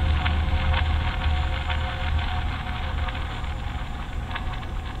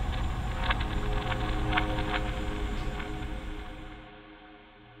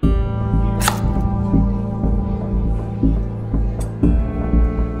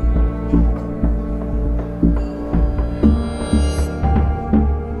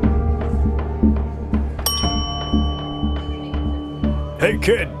 Hey,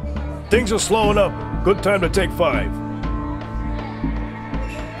 kid. Things are slowing up. Good time to take 5.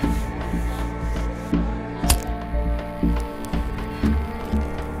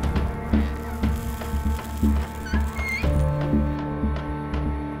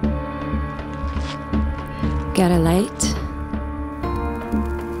 Got a light?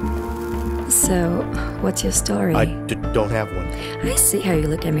 So, what's your story? I don't have one. I see how you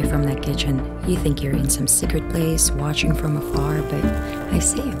look at me from that kitchen. You think you're in some secret place, watching from afar, but I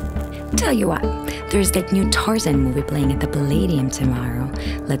see you. Tell you what, there's that new Tarzan movie playing at the Palladium tomorrow.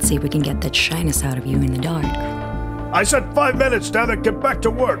 Let's see if we can get that shyness out of you in the dark. I said 5 minutes, damn it, get back to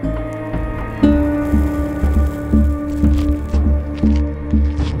work.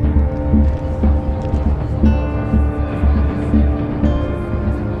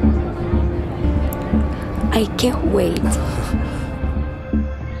 I can't wait.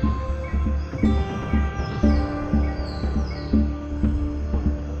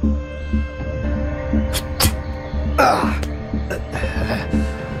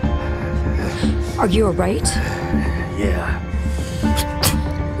 Are you alright? Yeah.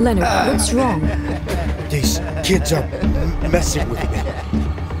 Leonard, what's wrong? These kids are messing with me.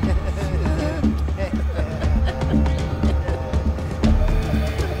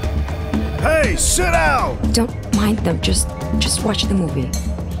 Hey, sit down! Don't mind them, just watch the movie.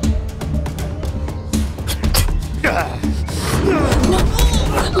 No!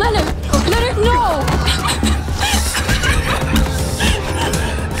 Leonard! Leonard, no!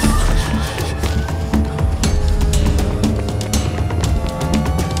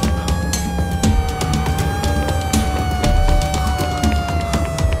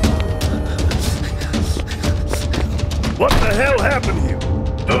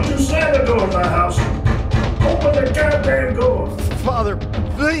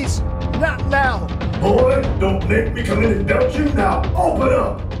 Please, not now. Boy, don't make me come in and doubt you now. Open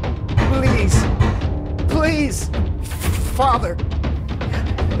up. Please. Please. Father.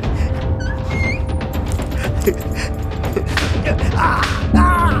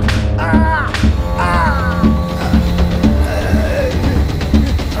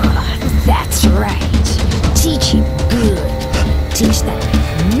 That's right. Teach him good. Teach that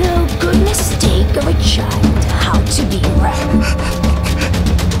no good mistake of a child how to be right.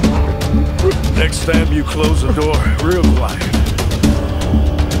 Next time you close the door, real quiet.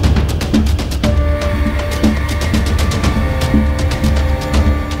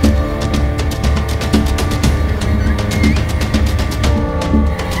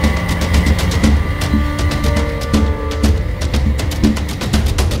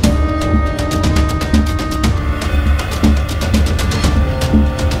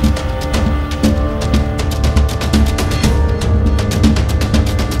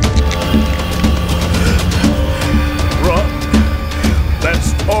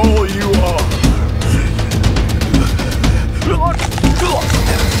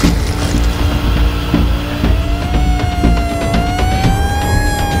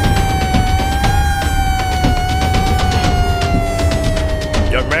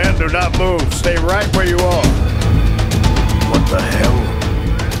 Do not move. Stay right where you are. What the hell?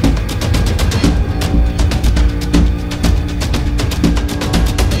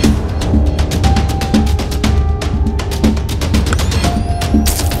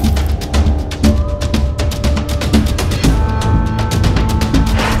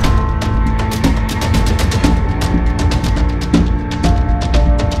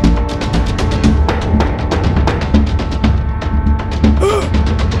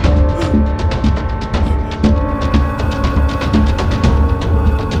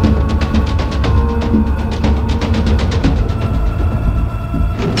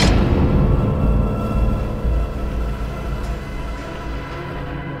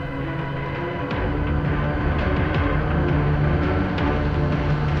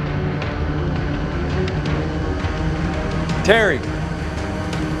 Terry!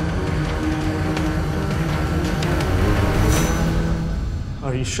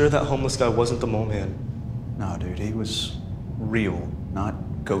 Are you sure that homeless guy wasn't the mole man? No, dude, he was real,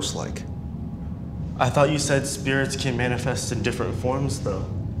 not ghost-like. I thought you said spirits can manifest in different forms, though.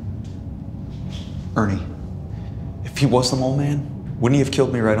 Ernie, if he was the mole man, wouldn't he have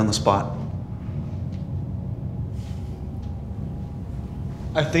killed me right on the spot?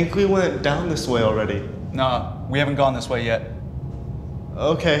 I think we went down this way already. Nah, we haven't gone this way yet.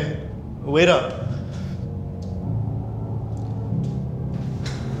 Okay, wait up.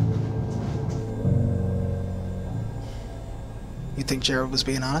 You think Jared was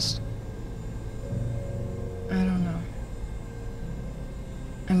being honest? I don't know.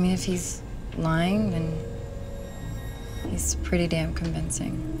 I mean, if he's lying, then he's pretty damn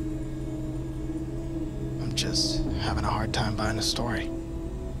convincing. I'm just having a hard time buying the story.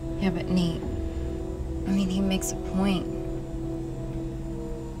 Yeah, but Nate, I mean, he makes a point.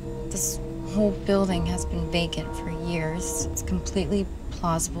 This whole building has been vacant for years. It's completely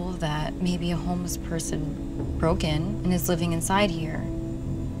plausible that maybe a homeless person broke in and is living inside here.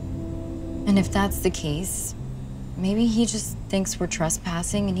 And if that's the case, maybe he just thinks we're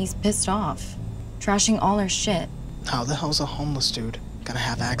trespassing and he's pissed off, trashing all our shit. How the hell's a homeless dude gonna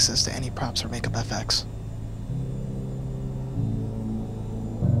have access to any props or makeup FX?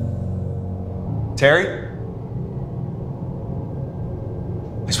 Terry?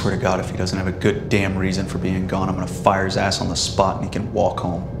 I swear to God, if he doesn't have a good damn reason for being gone, I'm gonna fire his ass on the spot and he can walk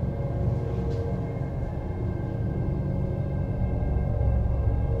home.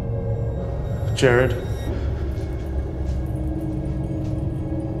 Jared.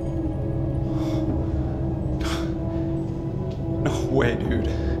 No way, dude.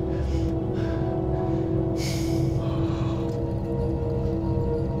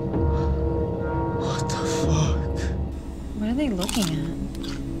 What the fuck? What are they looking at?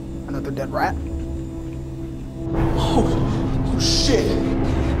 Another dead rat? Oh shit!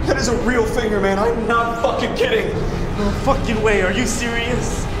 That is a real finger, man. I'm not fucking kidding. No fucking way. Are you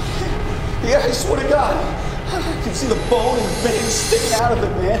serious? Yeah, I swear to God. I can see the bone and veins sticking out of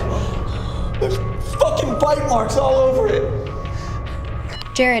it, man. There's fucking bite marks all over it.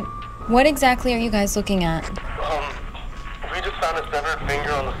 Jared, what exactly are you guys looking at? We just found a severed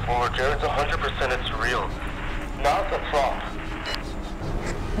finger on the floor. Jared's 100% it's real. Not a prop.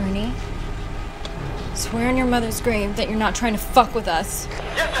 Ernie? Swear on your mother's grave that you're not trying to fuck with us.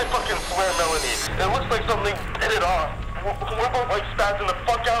 Yes, I fucking swear, Melanie. It looks like something hit it off. We're both like spazzing the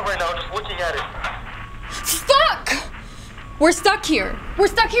fuck out right now just looking at it. Fuck! We're stuck here. We're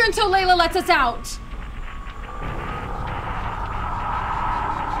stuck here until Layla lets us out.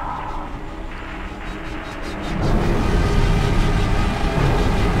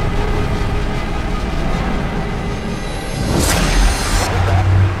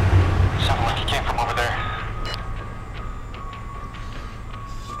 Sounded like he came from over there.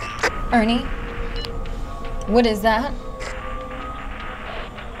 Ernie? What is that?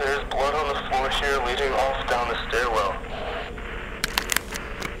 There's blood on the floor here leading off down the stairwell.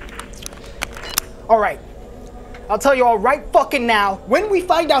 Alright. I'll tell you all right fucking now, when we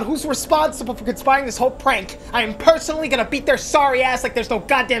find out who's responsible for conspiring this whole prank, I am personally gonna beat their sorry ass like there's no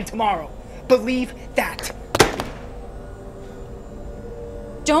goddamn tomorrow. Believe that.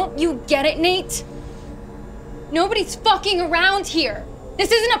 Don't you get it, Nate? Nobody's fucking around here.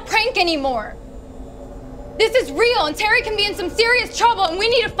 This isn't a prank anymore. This is real, and Terry can be in some serious trouble, and we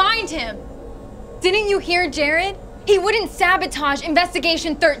need to find him. Didn't you hear Jared? He wouldn't sabotage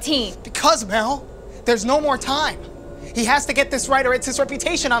Investigation 13. Because, Mel, there's no more time. He has to get this right or it's his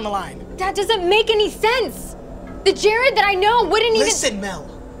reputation on the line. That doesn't make any sense. The Jared that I know wouldn't even— Listen, Mel.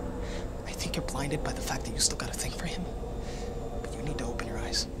 I think you're blinded by the fact that you still got a thing for him. But you need to open your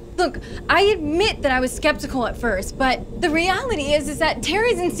eyes. Look, I admit that I was skeptical at first, but the reality is that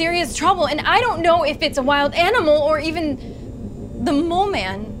Terry's in serious trouble, and I don't know if it's a wild animal or even the mole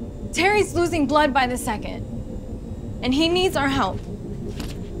man. Terry's losing blood by the second, and he needs our help.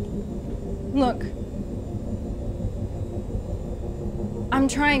 Look, I'm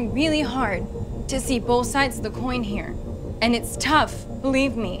trying really hard to see both sides of the coin here, and it's tough,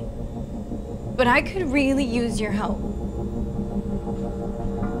 believe me, but I could really use your help.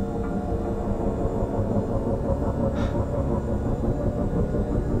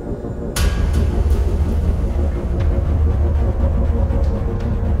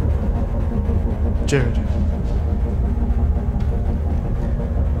 Jared.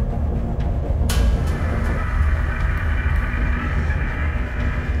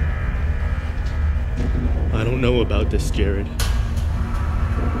 I don't know about this, Jared.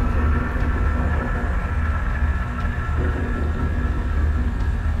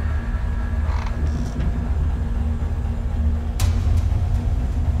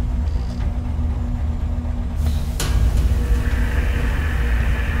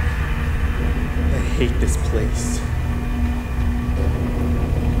 I hate this place.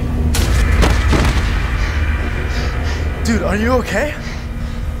 Dude, are you okay?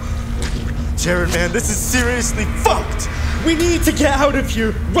 Jared, man, this is seriously fucked! We need to get out of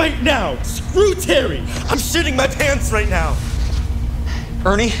here right now! Screw Terry! I'm shitting my pants right now!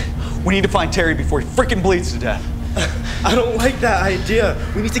 Ernie, we need to find Terry before he freaking bleeds to death. I don't like that idea.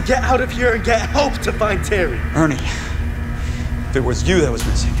 We need to get out of here and get help to find Terry. Ernie, if it was you that was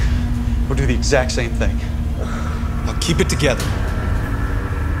missing, we'll do the exact same thing. Now keep it together.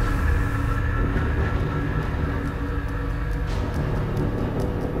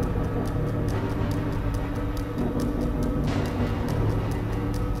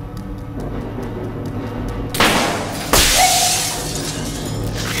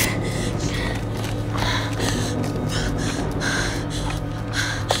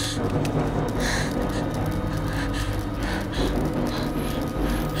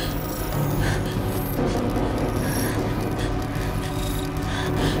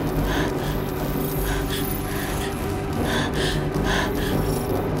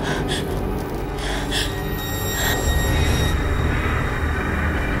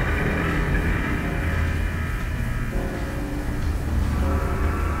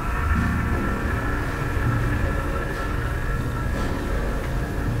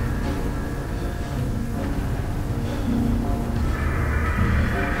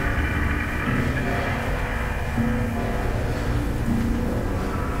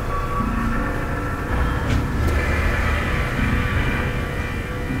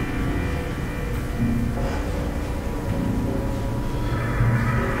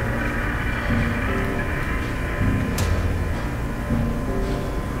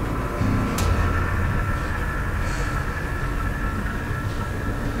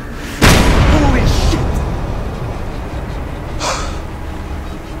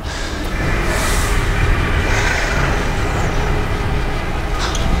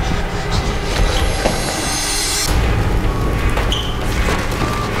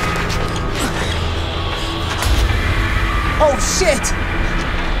 Oh shit!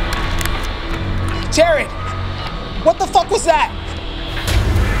 Jared! What the fuck was that?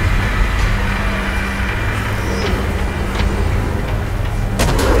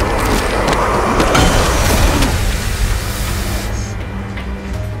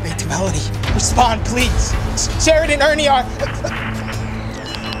 Melody, respond, please. Jared and Ernie are...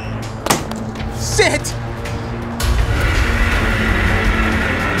 Shit!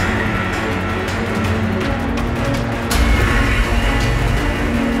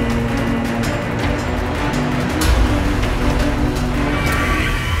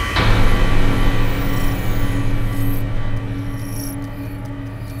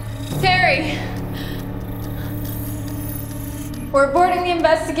 Terry! We're aborting the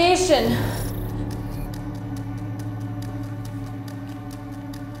investigation.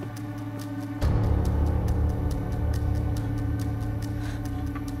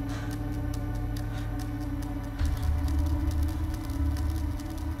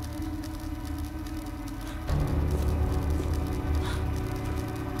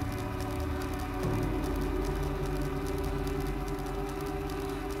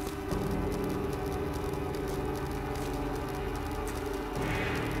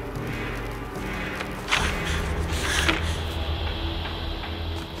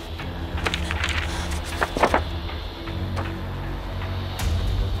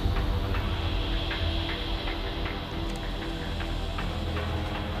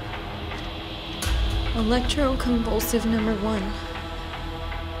 Electroconvulsive number 1.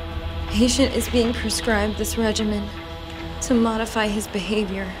 Patient is being prescribed this regimen to modify his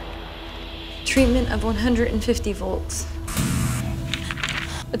behavior. Treatment of 150 volts.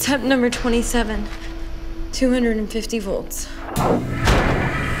 Attempt number 27, 250 volts.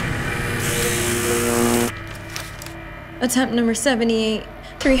 Attempt number 78,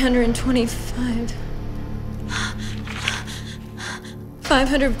 325.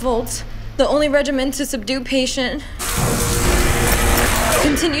 500 volts. The only regimen to subdue patient.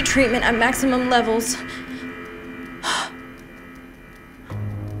 Continue treatment at maximum levels.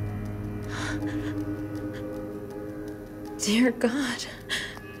 Dear God.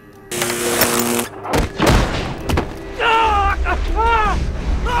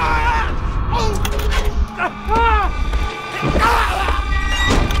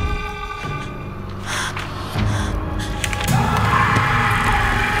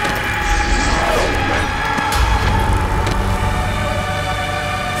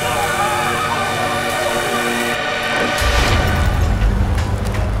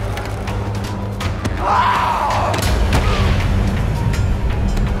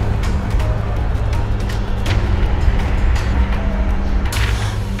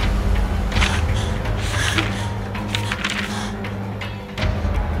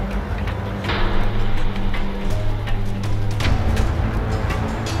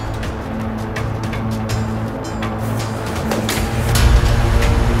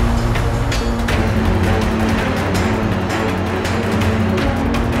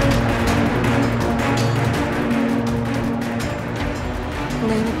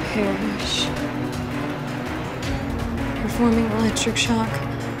 Performing electric shock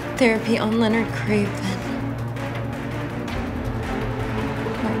therapy on Leonard Craven.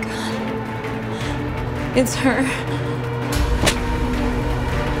 Oh my God. It's her.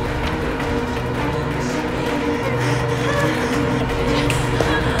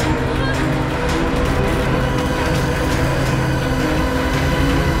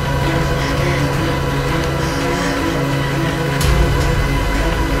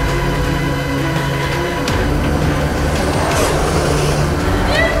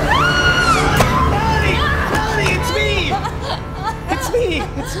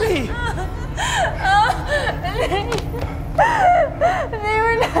 They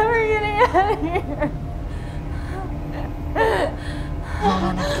were never getting out of here.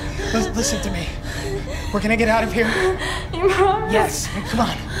 No. Listen to me. We're gonna get out of here. You promise? Yes. Come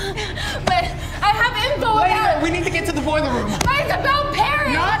on. But I have info about... We need to get to the boiler room. But it's about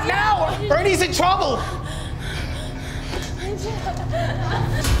Perry! Not now! Bernie's in trouble!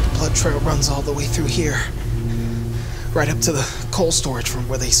 The blood trail runs all the way through here. Right up to the coal storage room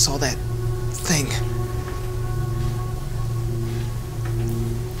where they saw that thing.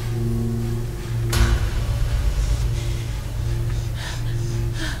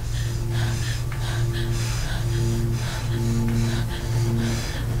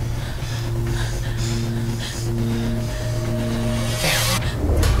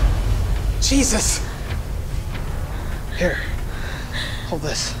 Jesus! Here, hold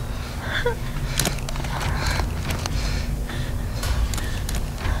this.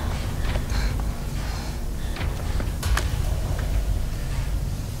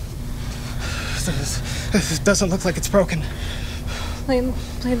 This doesn't look like it's broken. Play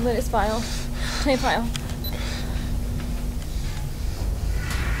the latest file. Play file.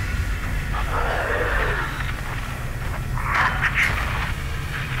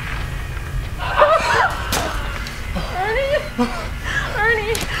 Ernie!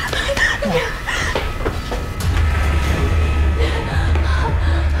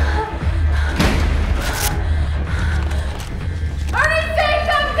 Ernie, say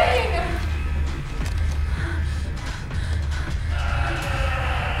something!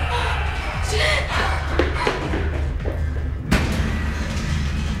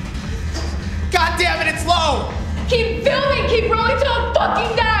 God damn it, it's low! Keep filming! Keep rolling till it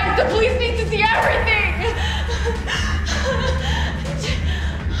fucking dies! The police need to see everything!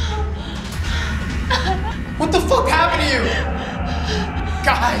 What the fuck happened to you?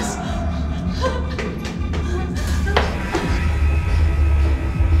 Guys!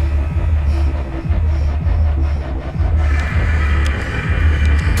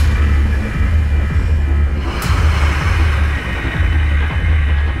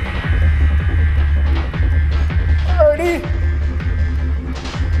 Ernie!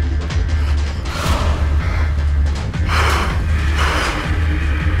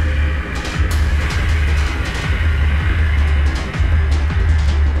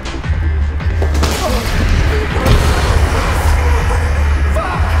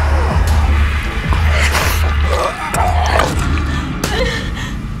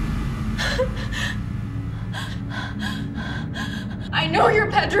 I know you're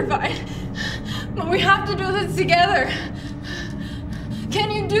petrified, but we have to do this together.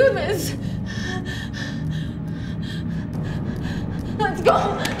 Can you do this? Let's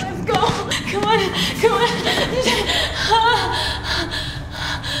go. Let's go. Come on. Come on.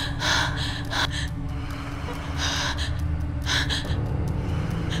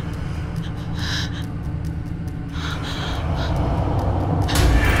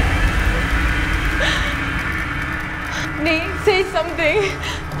 Nate, say something.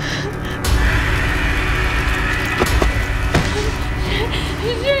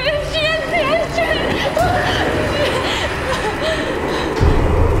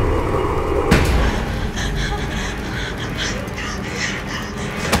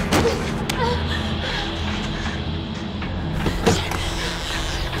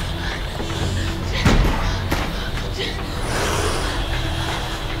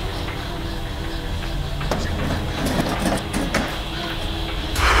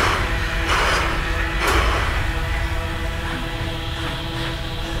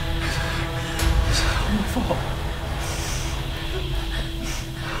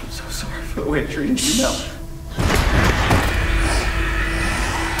 For the way I treated you, Mel.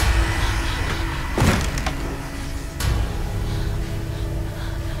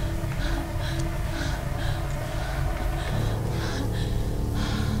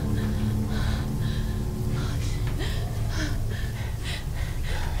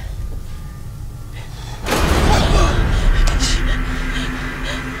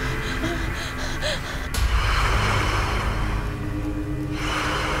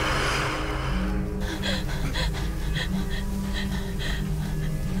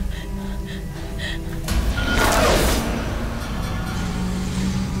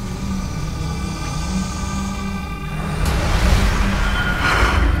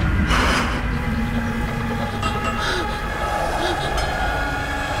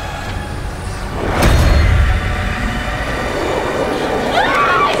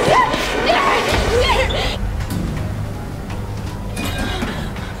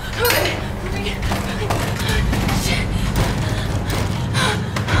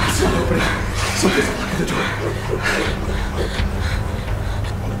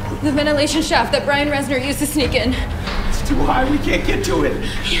 The ventilation shaft that Brian Resner used to sneak in. It's too high, we can't get to it.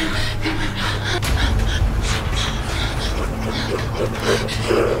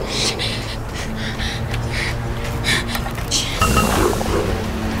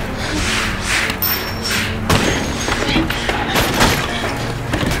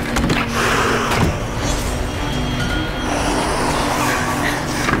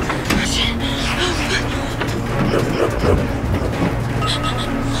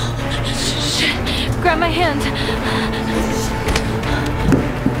 Grab my hand.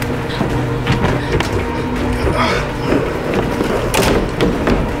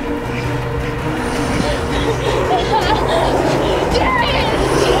 Darius!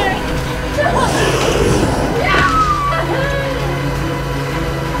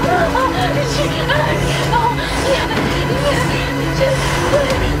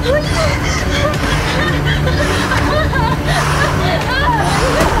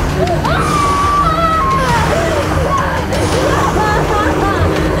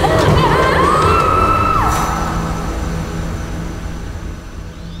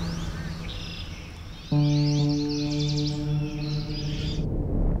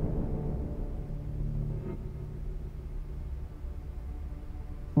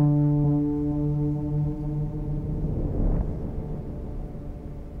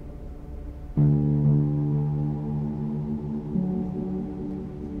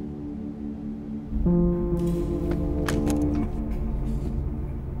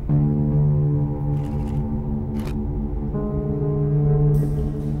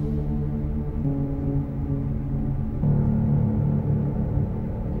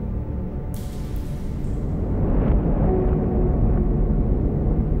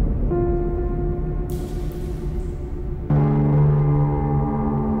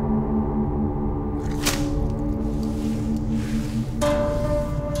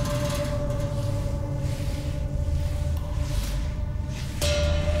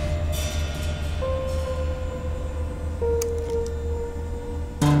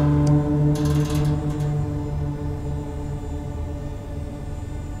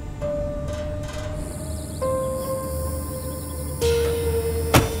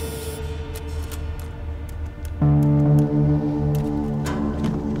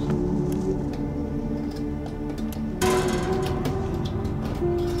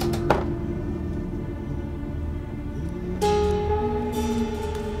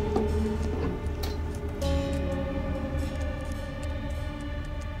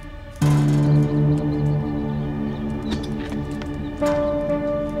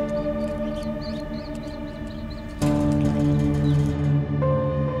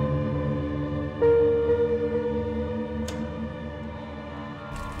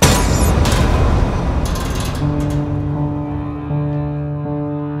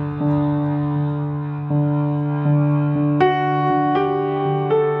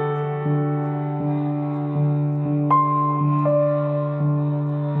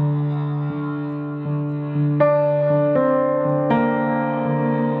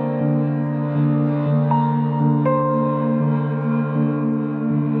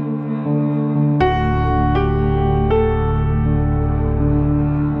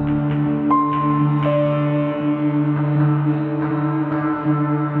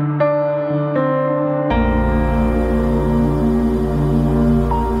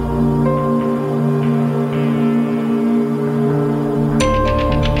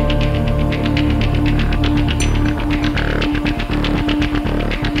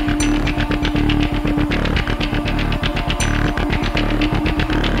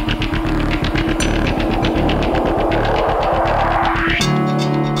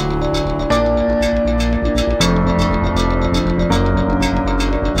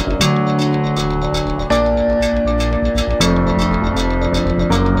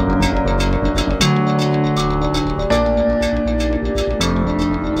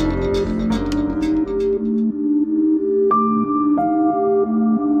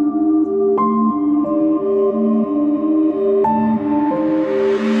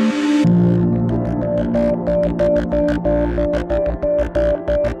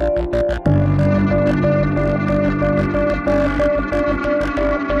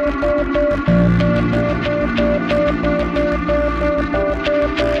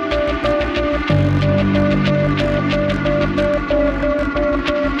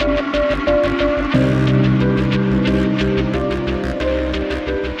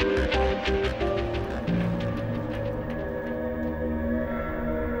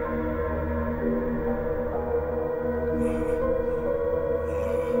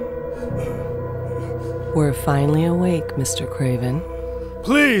 We're finally awake, Mr. Craven.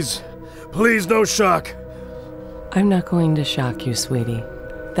 Please! Please, no shock! I'm not going to shock you, sweetie.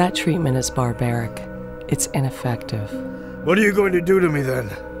 That treatment is barbaric. It's ineffective. What are you going to do to me, then?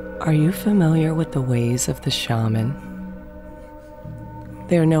 Are you familiar with the ways of the shaman?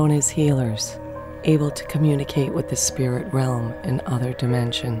 They're known as healers, able to communicate with the spirit realm and other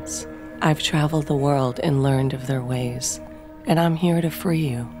dimensions. I've traveled the world and learned of their ways, and I'm here to free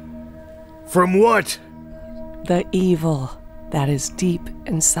you. From what? The evil that is deep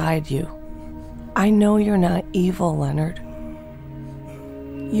inside you. I know you're not evil, Leonard.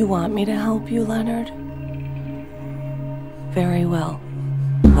 You want me to help you, Leonard? Very well.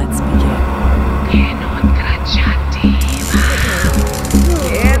 Let's begin.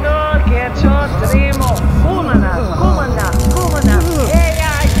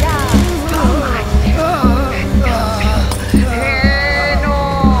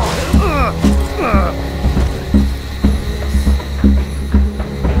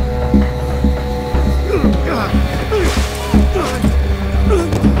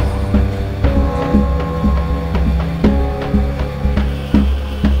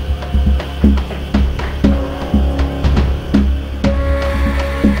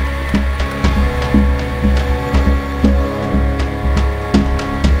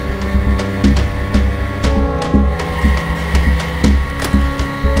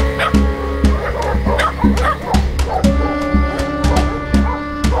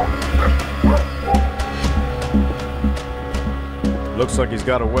 Looks like he's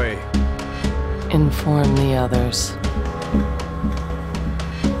got away. Inform the others.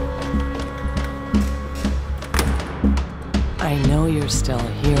 I know you're still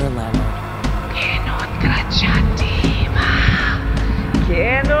here, Leonard.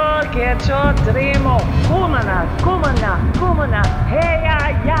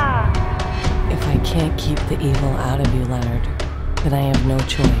 If I can't keep the evil out of you, Leonard, then I have no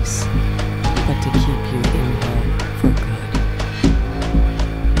choice but to keep you in here for good.